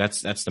life.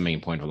 Because that's the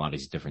main point of a lot of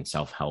these different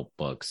self-help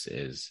books,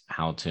 is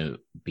how to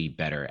be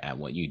better at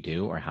what you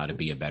do or how to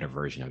be a better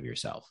version of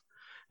yourself.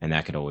 And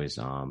that could always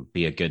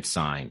be a good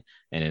sign,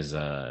 and is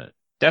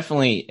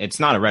definitely, it's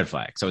not a red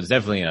flag. So it's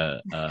definitely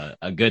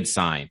a good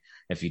sign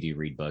if you do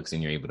read books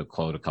and you're able to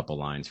quote a couple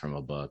lines from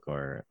a book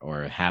or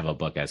have a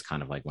book as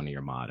kind of like one of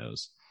your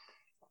mottos.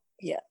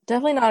 Yeah,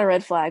 definitely not a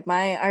red flag.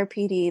 My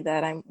RPD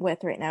that I'm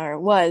with right now,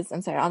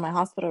 on my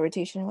hospital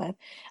rotation with,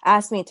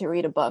 asked me to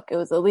read a book. It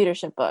was a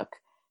leadership book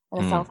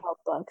and a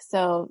self-help book.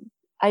 So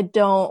I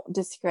don't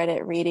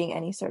discredit reading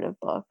any sort of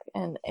book.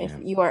 And if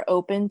you are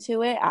open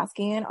to it,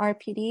 asking an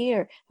RPD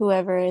or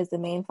whoever is the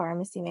main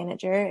pharmacy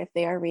manager, if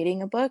they are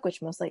reading a book,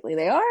 which most likely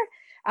they are,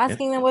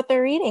 asking them what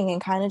they're reading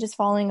and kind of just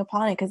following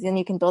upon it, because then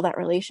you can build that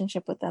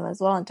relationship with them as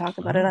well and talk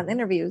about it on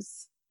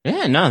interviews.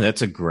 Yeah, no,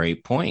 that's a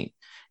great point.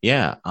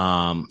 Yeah.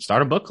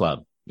 Start a book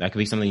club. That could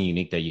be something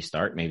unique that you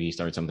start. Maybe you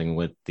start something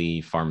with the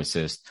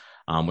pharmacist,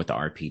 with the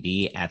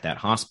RPD at that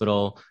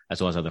hospital,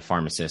 as well as other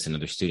pharmacists and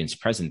other students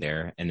present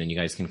there. And then you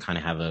guys can kind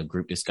of have a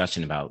group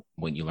discussion about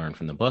what you learned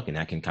from the book. And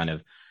that can kind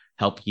of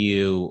help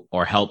you,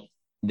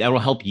 that will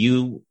help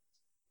you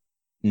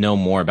know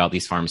more about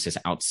these pharmacists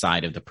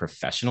outside of the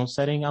professional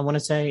setting, I want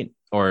to say,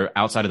 or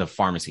outside of the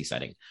pharmacy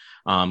setting.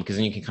 Because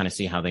then you can kind of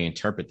see how they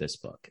interpret this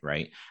book,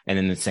 right? And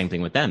then the same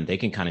thing with them. They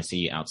can kind of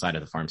see outside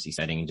of the pharmacy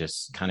setting and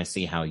just kind of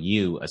see how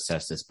you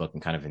assess this book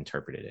and kind of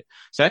interpreted it.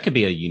 So that could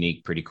be a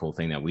unique, pretty cool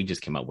thing that we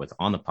just came up with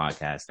on the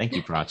podcast. Thank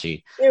you,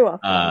 Prachi. You're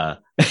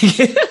welcome.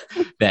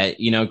 That,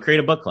 create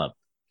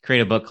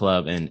a book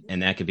club,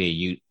 and that could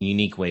be a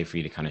unique way for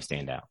you to kind of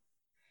stand out.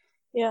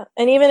 Yeah.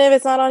 And even if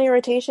it's not on your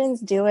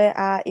rotations, do it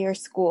at your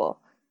school.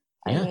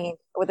 I Yeah. mean,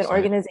 with an Start.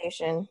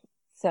 organization.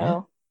 Yeah.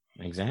 So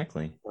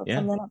Exactly. build Yeah.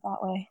 something up that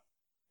way.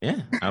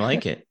 Yeah. I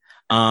like it.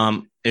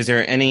 Is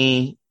there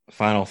any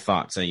final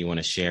thoughts that you want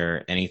to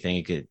share? Anything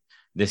you could,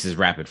 this is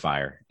rapid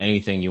fire.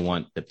 Anything you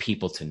want the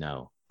people to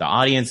know? The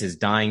audience is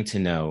dying to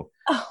know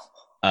Oh,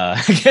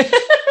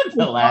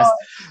 the last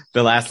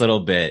God. little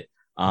bit.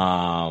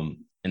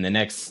 In the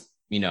next,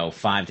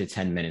 5 to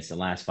 10 minutes, the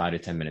last 5 to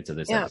 10 minutes of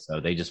this Yeah.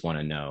 episode, they just want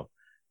to know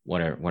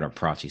what are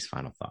Prachi's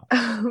final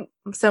thoughts.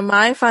 So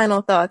my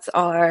final thoughts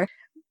are,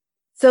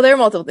 so there are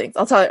multiple things.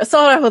 I'll start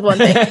off with one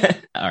thing.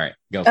 All right,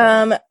 go for it.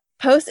 Um,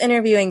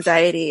 Post-interview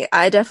anxiety.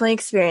 I definitely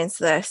experienced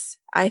this.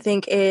 I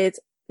think it's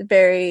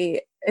very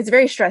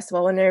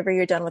stressful whenever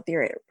you're done with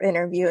your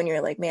interview and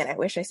you're like, man, I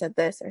wish I said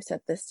this or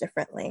said this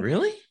differently.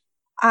 Really?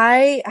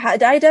 I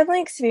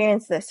definitely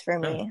experienced this for Oh,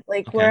 me.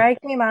 Like where okay.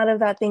 I came out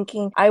of that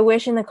thinking, I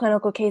wish in the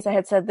clinical case I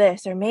had said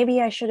this, or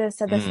maybe I should have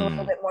said this a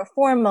little Mm, bit more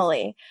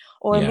formally,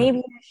 or yeah, maybe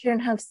I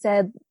shouldn't have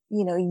said,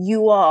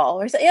 you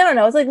all, or so, I don't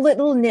know. It's like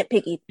little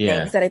nitpicky things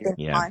yeah, that I think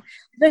yeah. on,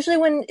 especially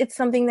when it's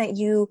something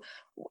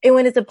and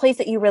when it's a place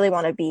that you really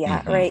want to be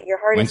at, Hmm. right? Your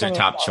heart When's is your on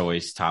top yourself.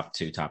 choice, top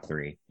two, top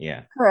three?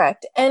 Yeah.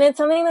 Correct. And it's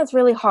something that's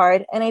really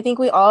hard. And I think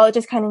we all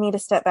just kind of need to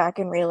step back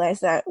and realize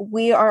that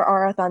we are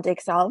our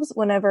authentic selves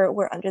whenever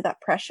we're under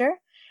that pressure,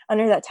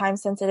 under that time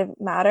sensitive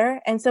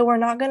matter. And so we're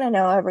not going to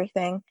know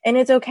everything. And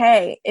it's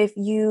okay if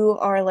you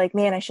are like,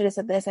 man, I should have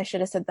said this. I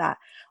should have said that.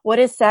 What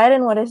is said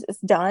and what is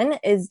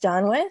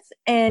done with.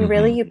 And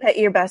really Hmm. you put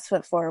your best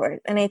foot forward.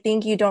 And I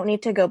think you don't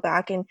need to go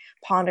back and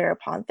ponder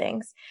upon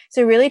things.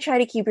 So really try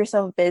to keep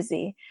yourself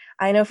busy.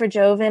 I know for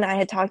Joven, I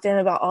had talked to him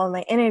about all of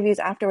my interviews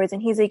afterwards,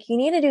 and he's like, you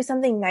need to do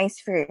something nice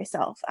for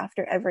yourself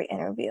after every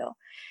interview.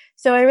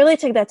 So I really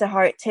took that to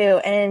heart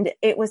too. And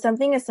it was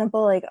something as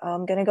simple like, oh,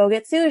 I'm going to go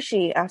get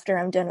sushi after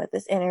I'm done with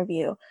this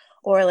interview,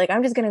 or like,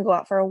 I'm just going to go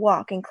out for a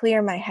walk and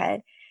clear my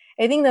head.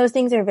 I think those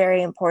things are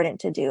very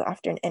important to do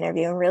after an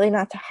interview and really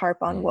not to harp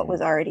on what was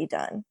Hmm. already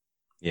done.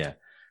 Yeah.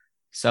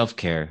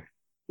 Self-care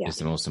Yeah. is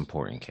the most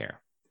important care.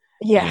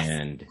 Yes.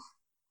 And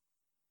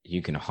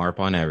you can harp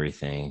on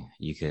everything.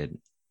 You could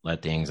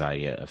let the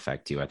anxiety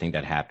affect you. I think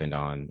that happened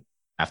on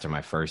after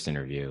my first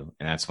interview.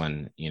 And that's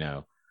when,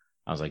 I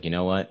was like, you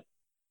know what?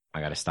 I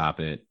got to stop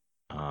it.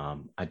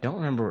 I don't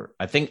remember.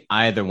 I think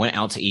I either went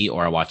out to eat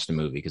or I watched a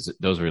movie because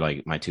those were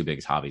like my two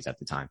biggest hobbies at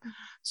the time.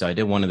 So I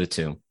did one of the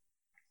two.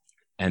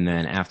 And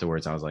then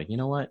afterwards, I was like, you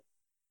know what?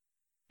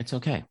 It's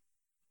okay.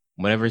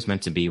 Whatever is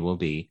meant to be will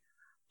be.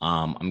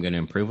 I'm going to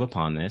improve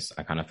upon this.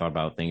 I kind of thought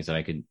about things that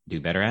I could do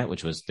better at,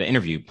 which was the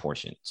interview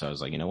portion. So I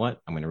was like, you know what?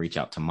 I'm going to reach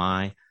out to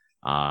Mai.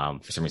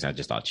 For some reason, I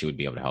just thought she would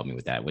be able to help me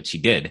with that, which she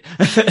did.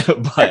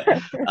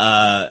 But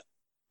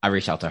I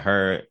reached out to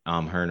her.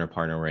 Her and her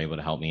partner were able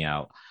to help me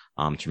out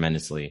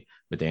tremendously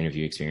with the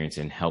interview experience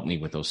and help me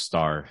with those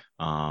star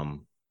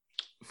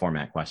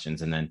format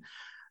questions and then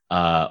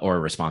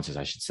or responses,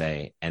 I should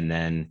say. And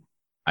then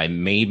I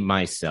made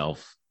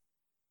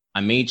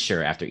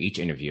sure after each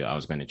interview I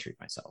was going to treat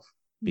myself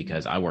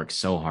because I worked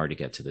so hard to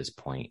get to this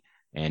point.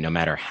 And no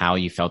matter how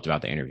you felt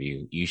about the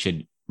interview, you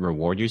should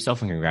reward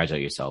yourself and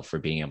congratulate yourself for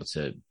being able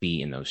to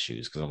be in those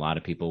shoes. Because a lot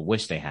of people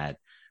wish they had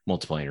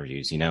multiple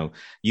interviews.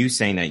 You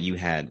saying that you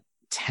had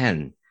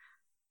 10,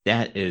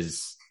 that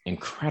is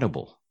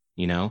incredible.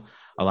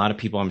 A lot of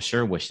people I'm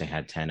sure wish they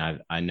had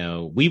 10. I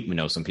know we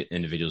know some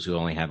individuals who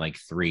only had like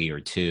 3 or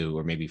 2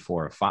 or maybe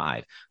 4 or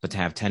 5, but to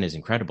have 10 is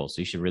incredible.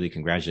 So you should really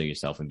congratulate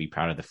yourself and be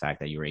proud of the fact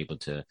that you were able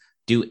to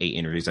do 8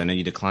 interviews. I know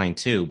you declined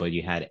 2, but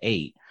you had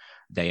 8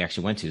 that you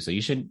actually went to. So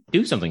you should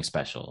do something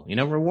special,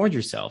 reward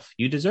yourself.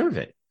 You deserve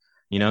it.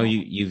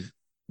 You've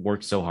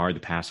worked so hard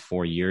the past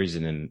 4 years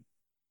and then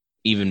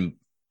even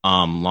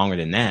longer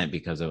than that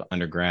because of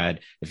undergrad.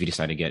 If you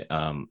decide to get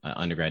an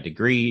undergrad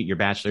degree, your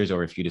bachelor's,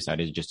 or if you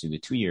decided to just do the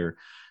 2 year,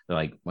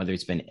 like whether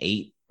it's been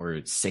 8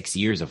 or 6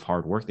 years of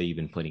hard work that you've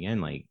been putting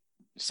in, like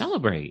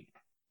celebrate,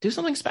 do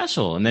something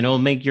special, and then it'll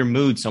make your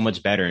mood so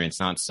much better, and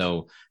it's not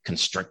so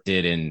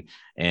constricted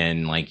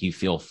and like you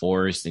feel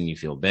forced and you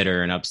feel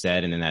bitter and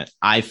upset. And then that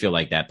I feel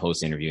like that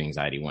post interview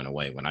anxiety went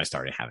away when I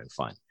started having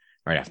fun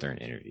right after an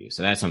interview.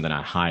 So that's something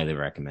I highly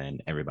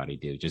recommend everybody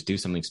do. Just do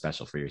something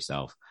special for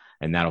yourself,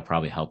 and that'll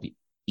probably help you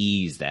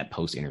ease that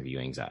post-interview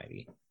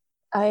anxiety.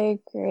 I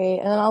agree.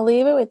 And I'll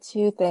leave it with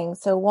two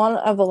things. So one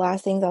of the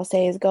last things I'll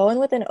say is go in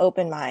with an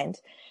open mind.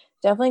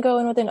 Definitely go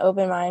in with an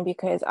open mind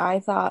because I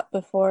thought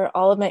before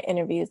all of my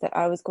interviews that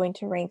I was going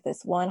to rank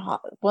this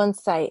one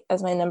site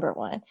as my number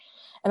one.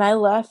 And I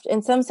left,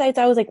 and some sites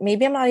I was like,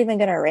 maybe I'm not even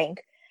going to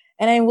rank.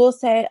 And I will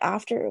say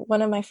after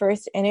one of my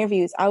first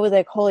interviews, I was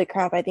like, holy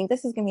crap, I think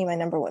this is going to be my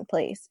number one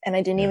place. And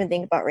I didn't Yeah. even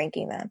think about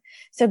ranking them.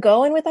 So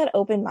go in with that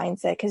open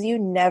mindset because you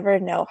never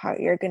know how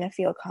you're going to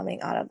feel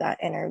coming out of that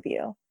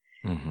interview.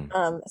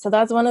 Mm-hmm. So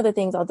that's one of the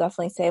things I'll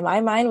definitely say. My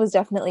mind was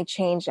definitely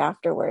changed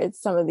afterwards.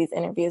 Some of these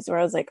interviews where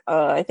I was like,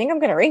 I think I'm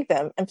going to rank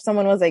them. And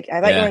someone was like, I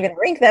thought you Yeah. weren't going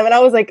to rank them. And I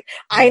was like,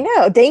 I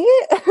know, dang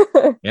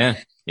it. Yeah.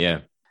 Yeah.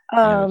 I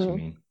know what you um,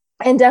 mean.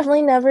 And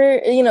definitely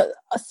never,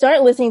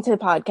 start listening to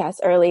podcasts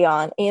early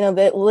on.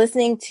 That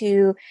listening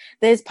to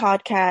this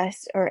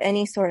podcast or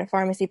any sort of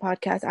pharmacy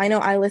podcast. I know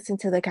I listened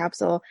to the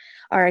Capsule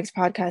RX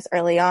podcast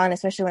early on,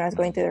 especially when I was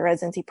going through the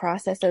residency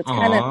process. So it's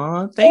kind of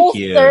Aw, thank full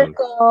you.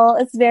 circle.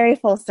 It's very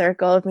full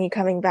circle of me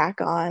coming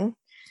back on.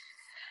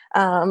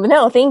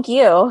 No, thank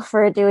you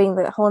for doing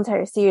the whole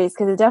entire series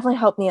because it definitely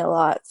helped me a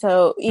lot.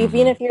 So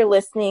even Hmm. if you're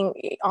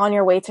listening on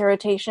your way to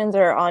rotations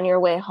or on your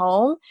way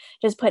home,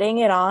 just putting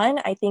it on,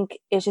 I think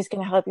it's just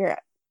going to help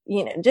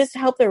just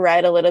help the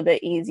ride a little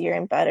bit easier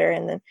and better.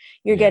 And then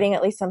you're Yeah. getting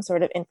at least some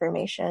sort of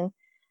information.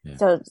 Yeah.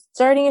 So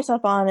starting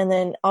yourself on and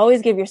then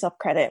always give yourself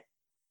credit.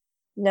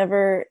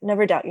 Never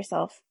doubt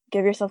yourself.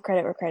 Give yourself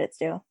credit where credit's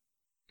due.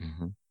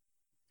 Hmm.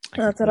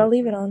 That's what I'll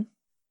leave it on.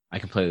 I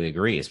completely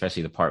agree,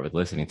 especially the part with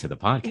listening to the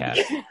podcast.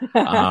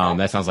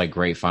 That sounds like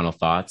great final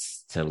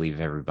thoughts to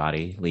leave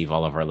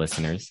all of our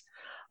listeners.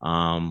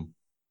 Um,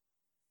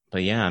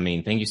 but yeah, I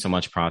mean, thank you so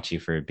much,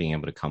 Prachi, for being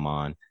able to come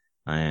on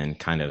and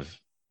kind of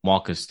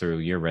walk us through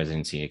your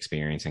residency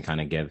experience and kind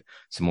of give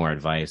some more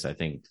advice. I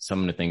think some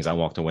of the things I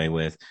walked away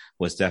with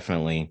was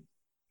definitely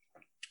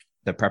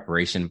the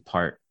preparation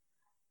part.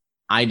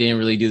 I didn't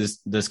really do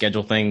the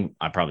schedule thing.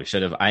 I probably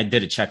should have. I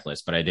did a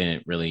checklist, but I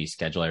didn't really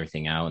schedule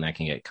everything out, and that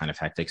can get kind of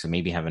hectic. So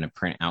maybe having a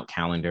print out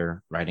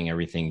calendar, writing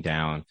everything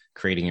down,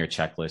 creating your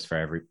checklist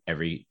for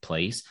every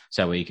place,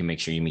 so that way you can make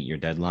sure you meet your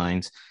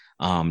deadlines.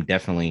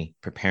 Definitely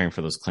preparing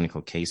for those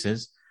clinical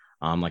cases.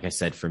 Like I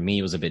said, for me,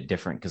 it was a bit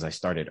different because I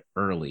started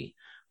early.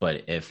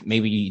 But if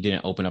maybe you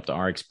didn't open up the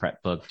RX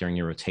prep book during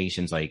your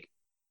rotations, like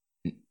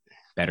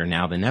better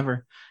now than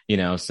never,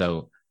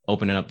 so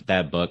opening up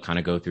that book, kind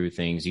of go through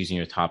things, using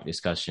your topic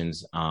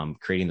discussions,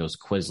 creating those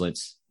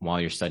Quizlets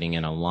while you're studying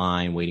in a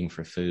line, waiting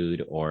for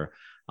food, or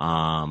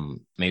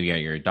maybe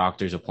at your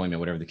doctor's appointment,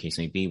 whatever the case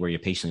may be, where you're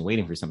patiently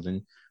waiting for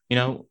something,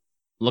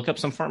 look up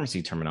some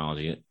pharmacy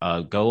terminology,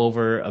 watch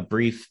a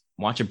brief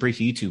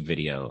YouTube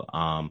video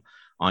on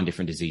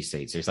different disease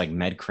states. There's like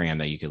MedCram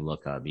that you could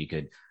look up. You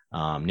could,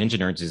 Ninja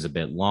Nerds is a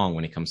bit long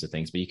when it comes to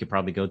things, but you could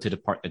probably go to the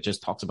part that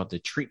just talks about the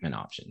treatment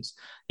options.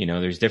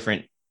 There's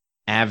different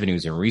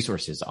avenues and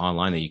resources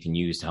online that you can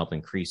use to help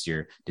increase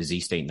your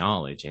disease state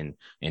knowledge and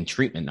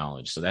treatment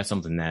knowledge. So that's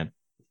something that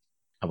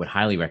I would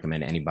highly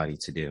recommend anybody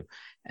to do.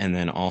 And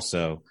then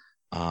also,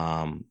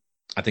 I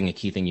think a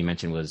key thing you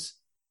mentioned was,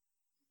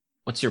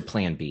 what's your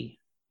plan B?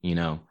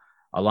 A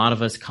lot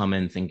of us come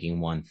in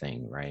thinking one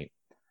thing, right?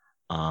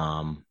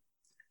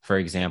 For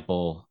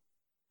example,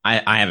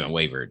 I haven't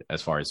wavered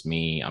as far as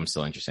me. I'm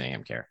still interested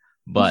in AmCare,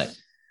 but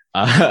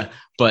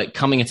but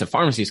coming into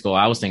pharmacy school,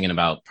 I was thinking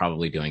about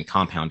probably doing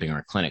compounding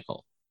or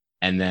clinical.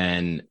 And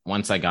then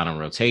once I got on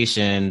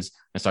rotations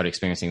and started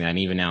experiencing that, and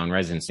even now in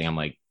residency, I'm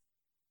like,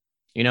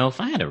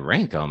 if I had to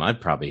rank them, I'd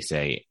probably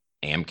say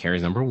AmCare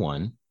is number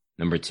one.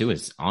 Number two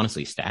is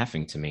honestly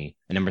staffing to me.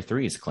 And number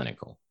three is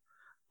clinical.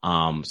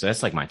 So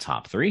that's like my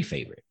top three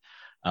favorite.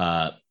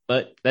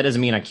 But that doesn't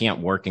mean I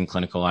can't work in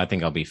clinical. I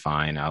think I'll be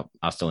fine.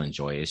 I'll still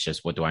enjoy it. It's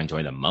just, what do I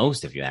enjoy the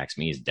most? If you ask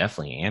me, is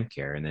definitely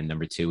AmCare. And then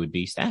number two would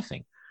be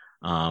staffing.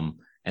 And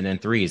then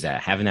three is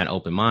that having that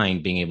open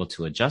mind, being able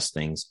to adjust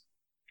things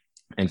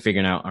and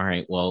figuring out, all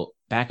right, well,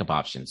 backup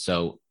options.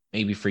 So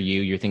maybe for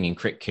you, you're thinking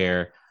crit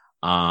care,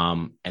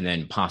 and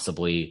then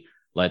possibly,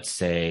 let's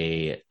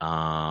say,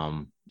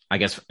 I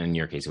guess in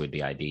your case, it would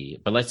be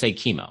ID, but let's say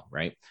chemo,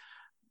 right?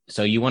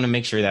 So you want to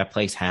make sure that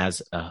place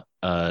has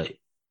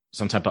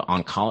some type of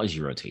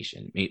oncology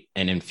rotation,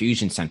 an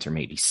infusion center,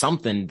 maybe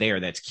something there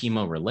that's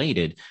chemo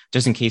related,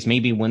 just in case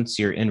maybe once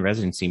you're in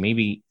residency,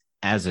 maybe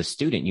as a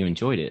student, you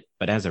enjoyed it,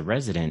 but as a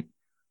resident,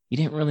 you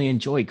didn't really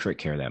enjoy crit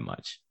care that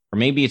much. Or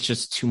maybe it's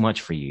just too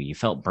much for you. You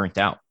felt burnt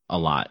out a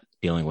lot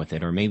dealing with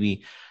it. Or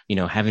maybe,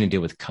 having to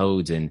deal with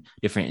codes and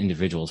different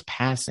individuals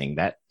passing,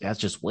 that's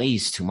just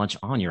weighs too much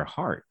on your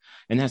heart.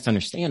 And that's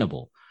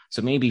understandable.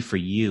 So maybe for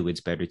you,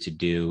 it's better to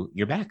do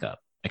your backup,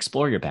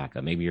 explore your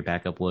backup. Maybe your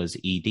backup was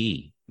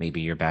ED.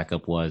 Maybe your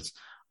backup was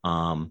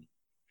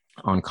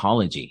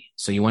oncology.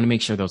 So you want to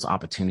make sure those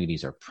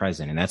opportunities are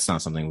present. And that's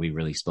not something we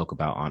really spoke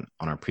about on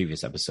our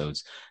previous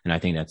episodes. And I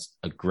think that's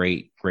a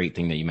great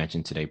thing that you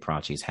mentioned today,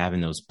 Prachi, is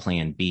having those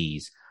plan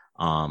Bs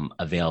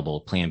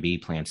available, plan B,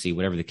 plan C,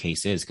 whatever the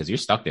case is, because you're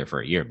stuck there for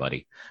a year,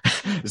 buddy.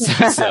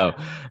 so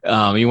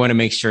you want to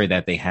make sure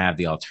that they have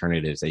the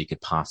alternatives that you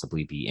could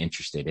possibly be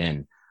interested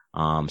in.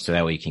 So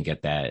that way you can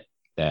get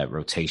that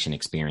rotation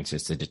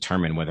experiences to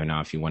determine whether or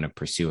not if you want to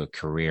pursue a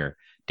career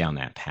down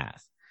that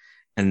path.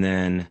 And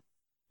then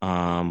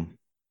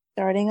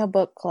starting a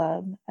book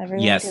club.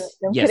 Everyone yes.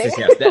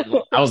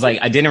 That, I was like,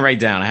 I didn't write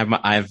down.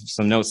 I have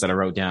some notes that I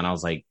wrote down. I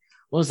was like,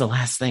 what was the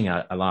last thing?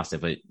 I lost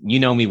it, but you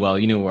know me well.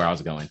 You knew where I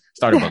was going.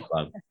 Start a book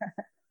club.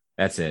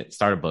 That's it.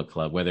 Start a book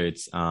club, whether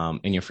it's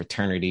in your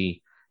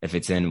fraternity, if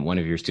it's in one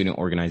of your student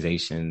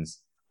organizations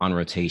on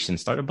rotation,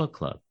 start a book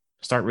club.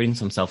 Start reading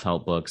some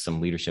self-help books,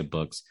 some leadership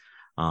books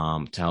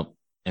to help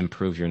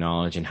improve your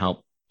knowledge and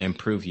help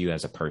improve you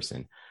as a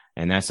person.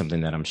 And that's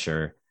something that I'm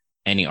sure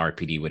any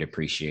RPD would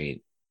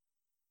appreciate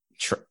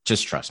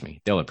just trust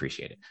me, they'll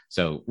appreciate it.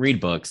 So read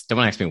books. Don't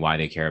ask me why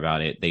they care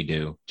about it. They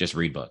do. Just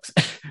read books.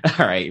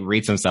 All right,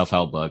 read some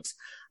self-help books,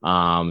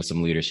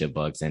 some leadership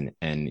books,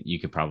 and you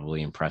could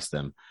probably impress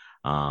them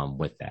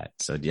with that.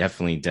 So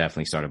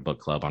definitely start a book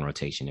club on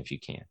rotation if you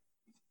can.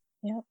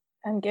 Yep.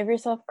 And give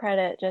yourself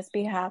credit. Just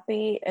be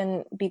happy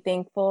and be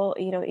thankful,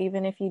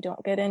 even if you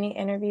don't get any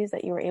interviews,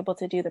 that you were able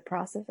to do the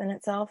process in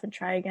itself and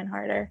try again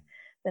harder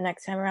the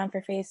next time around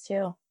for phase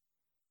 2.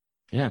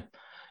 Yeah.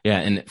 Yeah.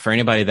 And for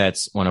anybody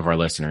that's one of our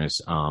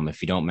listeners,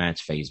 if you don't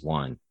match phase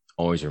 1,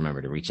 always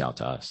remember to reach out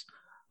to us.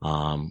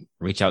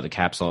 Reach out to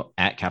Capsule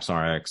at Capsule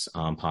RX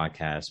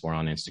podcast. We're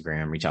on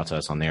Instagram. Reach out to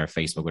us on there,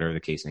 Facebook, whatever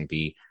the case may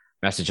be.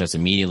 Message us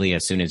immediately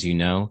as soon as you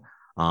know,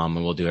 and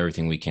we'll do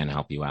everything we can to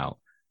help you out.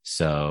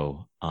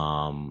 So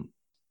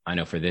I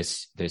know for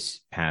this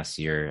past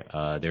year,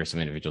 there are some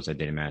individuals that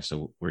didn't match,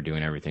 so we're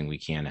doing everything we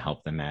can to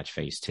help them match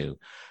phase 2.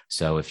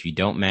 So if you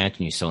don't match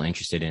and you're still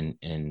interested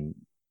in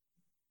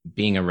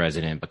being a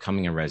resident,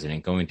 becoming a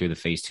resident, going through the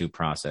phase 2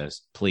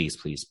 process,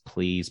 please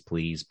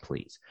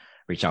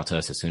reach out to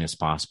us as soon as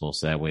possible,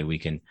 so that way we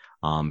can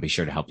be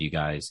sure to help you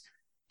guys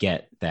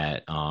get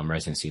that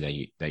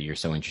residency that you're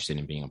so interested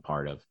in being a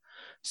part of.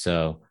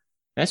 So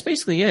that's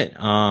basically it.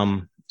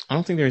 I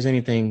don't think there's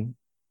anything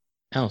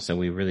else that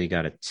we really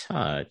got to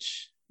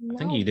touch. No. I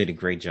think you did a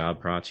great job,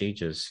 Prachi,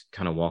 just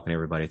kind of walking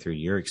everybody through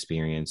your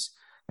experience.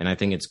 And I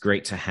think it's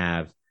great to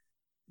have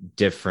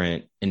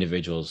different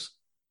individuals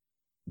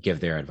give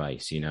their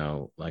advice.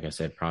 Like I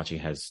said, Prachi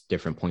has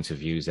different points of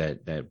views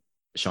that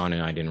Sean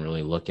and I didn't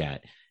really look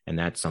at. And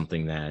that's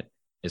something that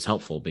is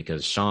helpful,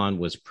 because Sean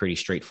was pretty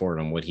straightforward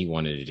on what he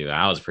wanted to do.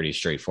 I was pretty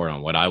straightforward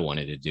on what I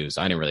wanted to do.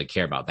 So I didn't really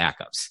care about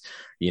backups,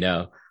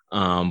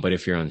 but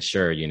if you're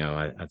unsure,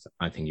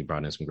 I think you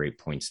brought in some great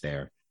points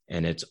there.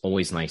 And it's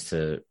always nice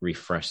to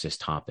refresh this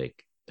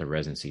topic, the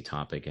residency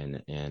topic,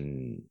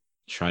 and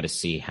try to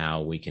see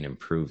how we can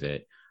improve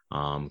it.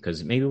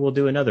 Because maybe we'll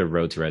do another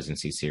Road to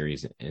Residency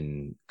series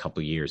in a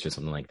couple of years or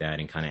something like that,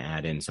 and kind of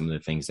add in some of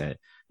the things that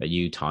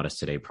you taught us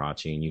today,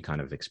 Prachi, and you kind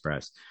of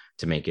expressed,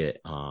 to make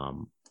it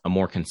a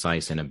more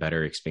concise and a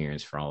better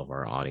experience for all of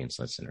our audience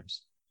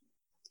listeners.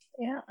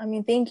 Yeah,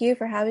 thank you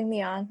for having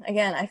me on.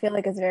 Again, I feel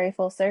like it's very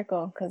full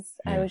circle, because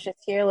I was just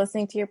here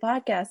listening to your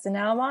podcast and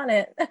now I'm on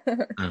it.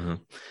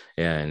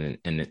 Yeah,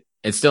 and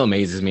it still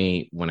amazes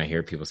me when I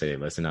hear people say they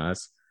listen to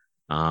us.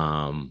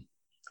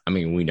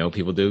 We know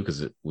people do,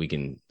 because we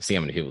can see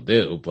how many people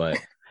do, but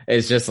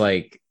it's just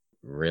like,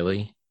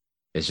 really?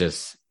 It's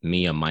just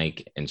me, a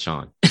Mike, and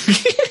Sean.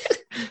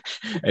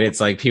 And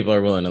it's like, people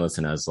are willing to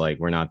listen to us. Like,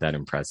 we're not that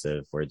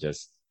impressive. We're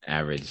just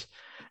average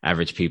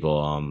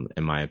people,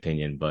 in my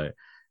opinion. But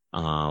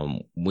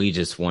we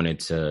just wanted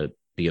to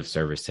be of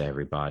service to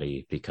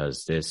everybody,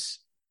 because this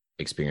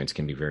experience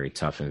can be very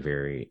tough and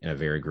a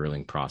very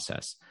grueling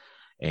process.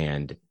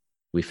 And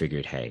we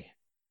figured, hey,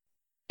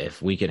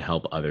 if we could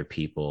help other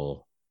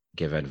people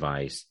give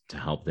advice to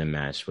help them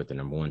match with the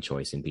number one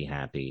choice and be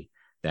happy,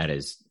 that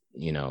is,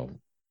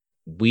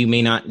 we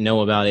may not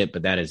know about it,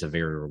 but that is a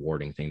very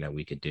rewarding thing that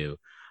we could do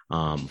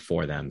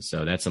for them.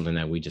 So that's something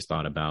that we just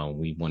thought about.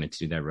 We wanted to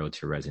do that Road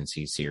to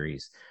Residency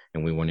series,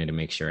 and we wanted to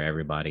make sure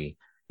everybody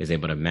is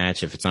able to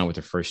match. If it's not with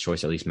their first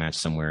choice, at least match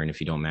somewhere. And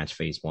if you don't match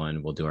phase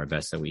 1, we'll do our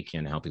best that we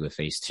can to help you with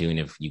phase 2. And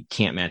if you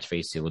can't match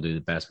phase 2, we'll do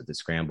the best with the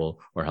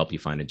scramble or help you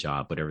find a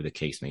job, whatever the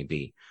case may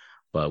be.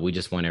 But we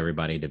just want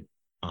everybody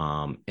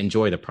to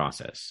enjoy the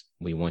process.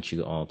 We want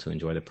you all to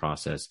enjoy the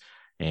process.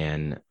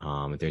 And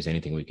if there's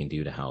anything we can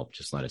do to help,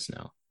 just let us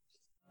know.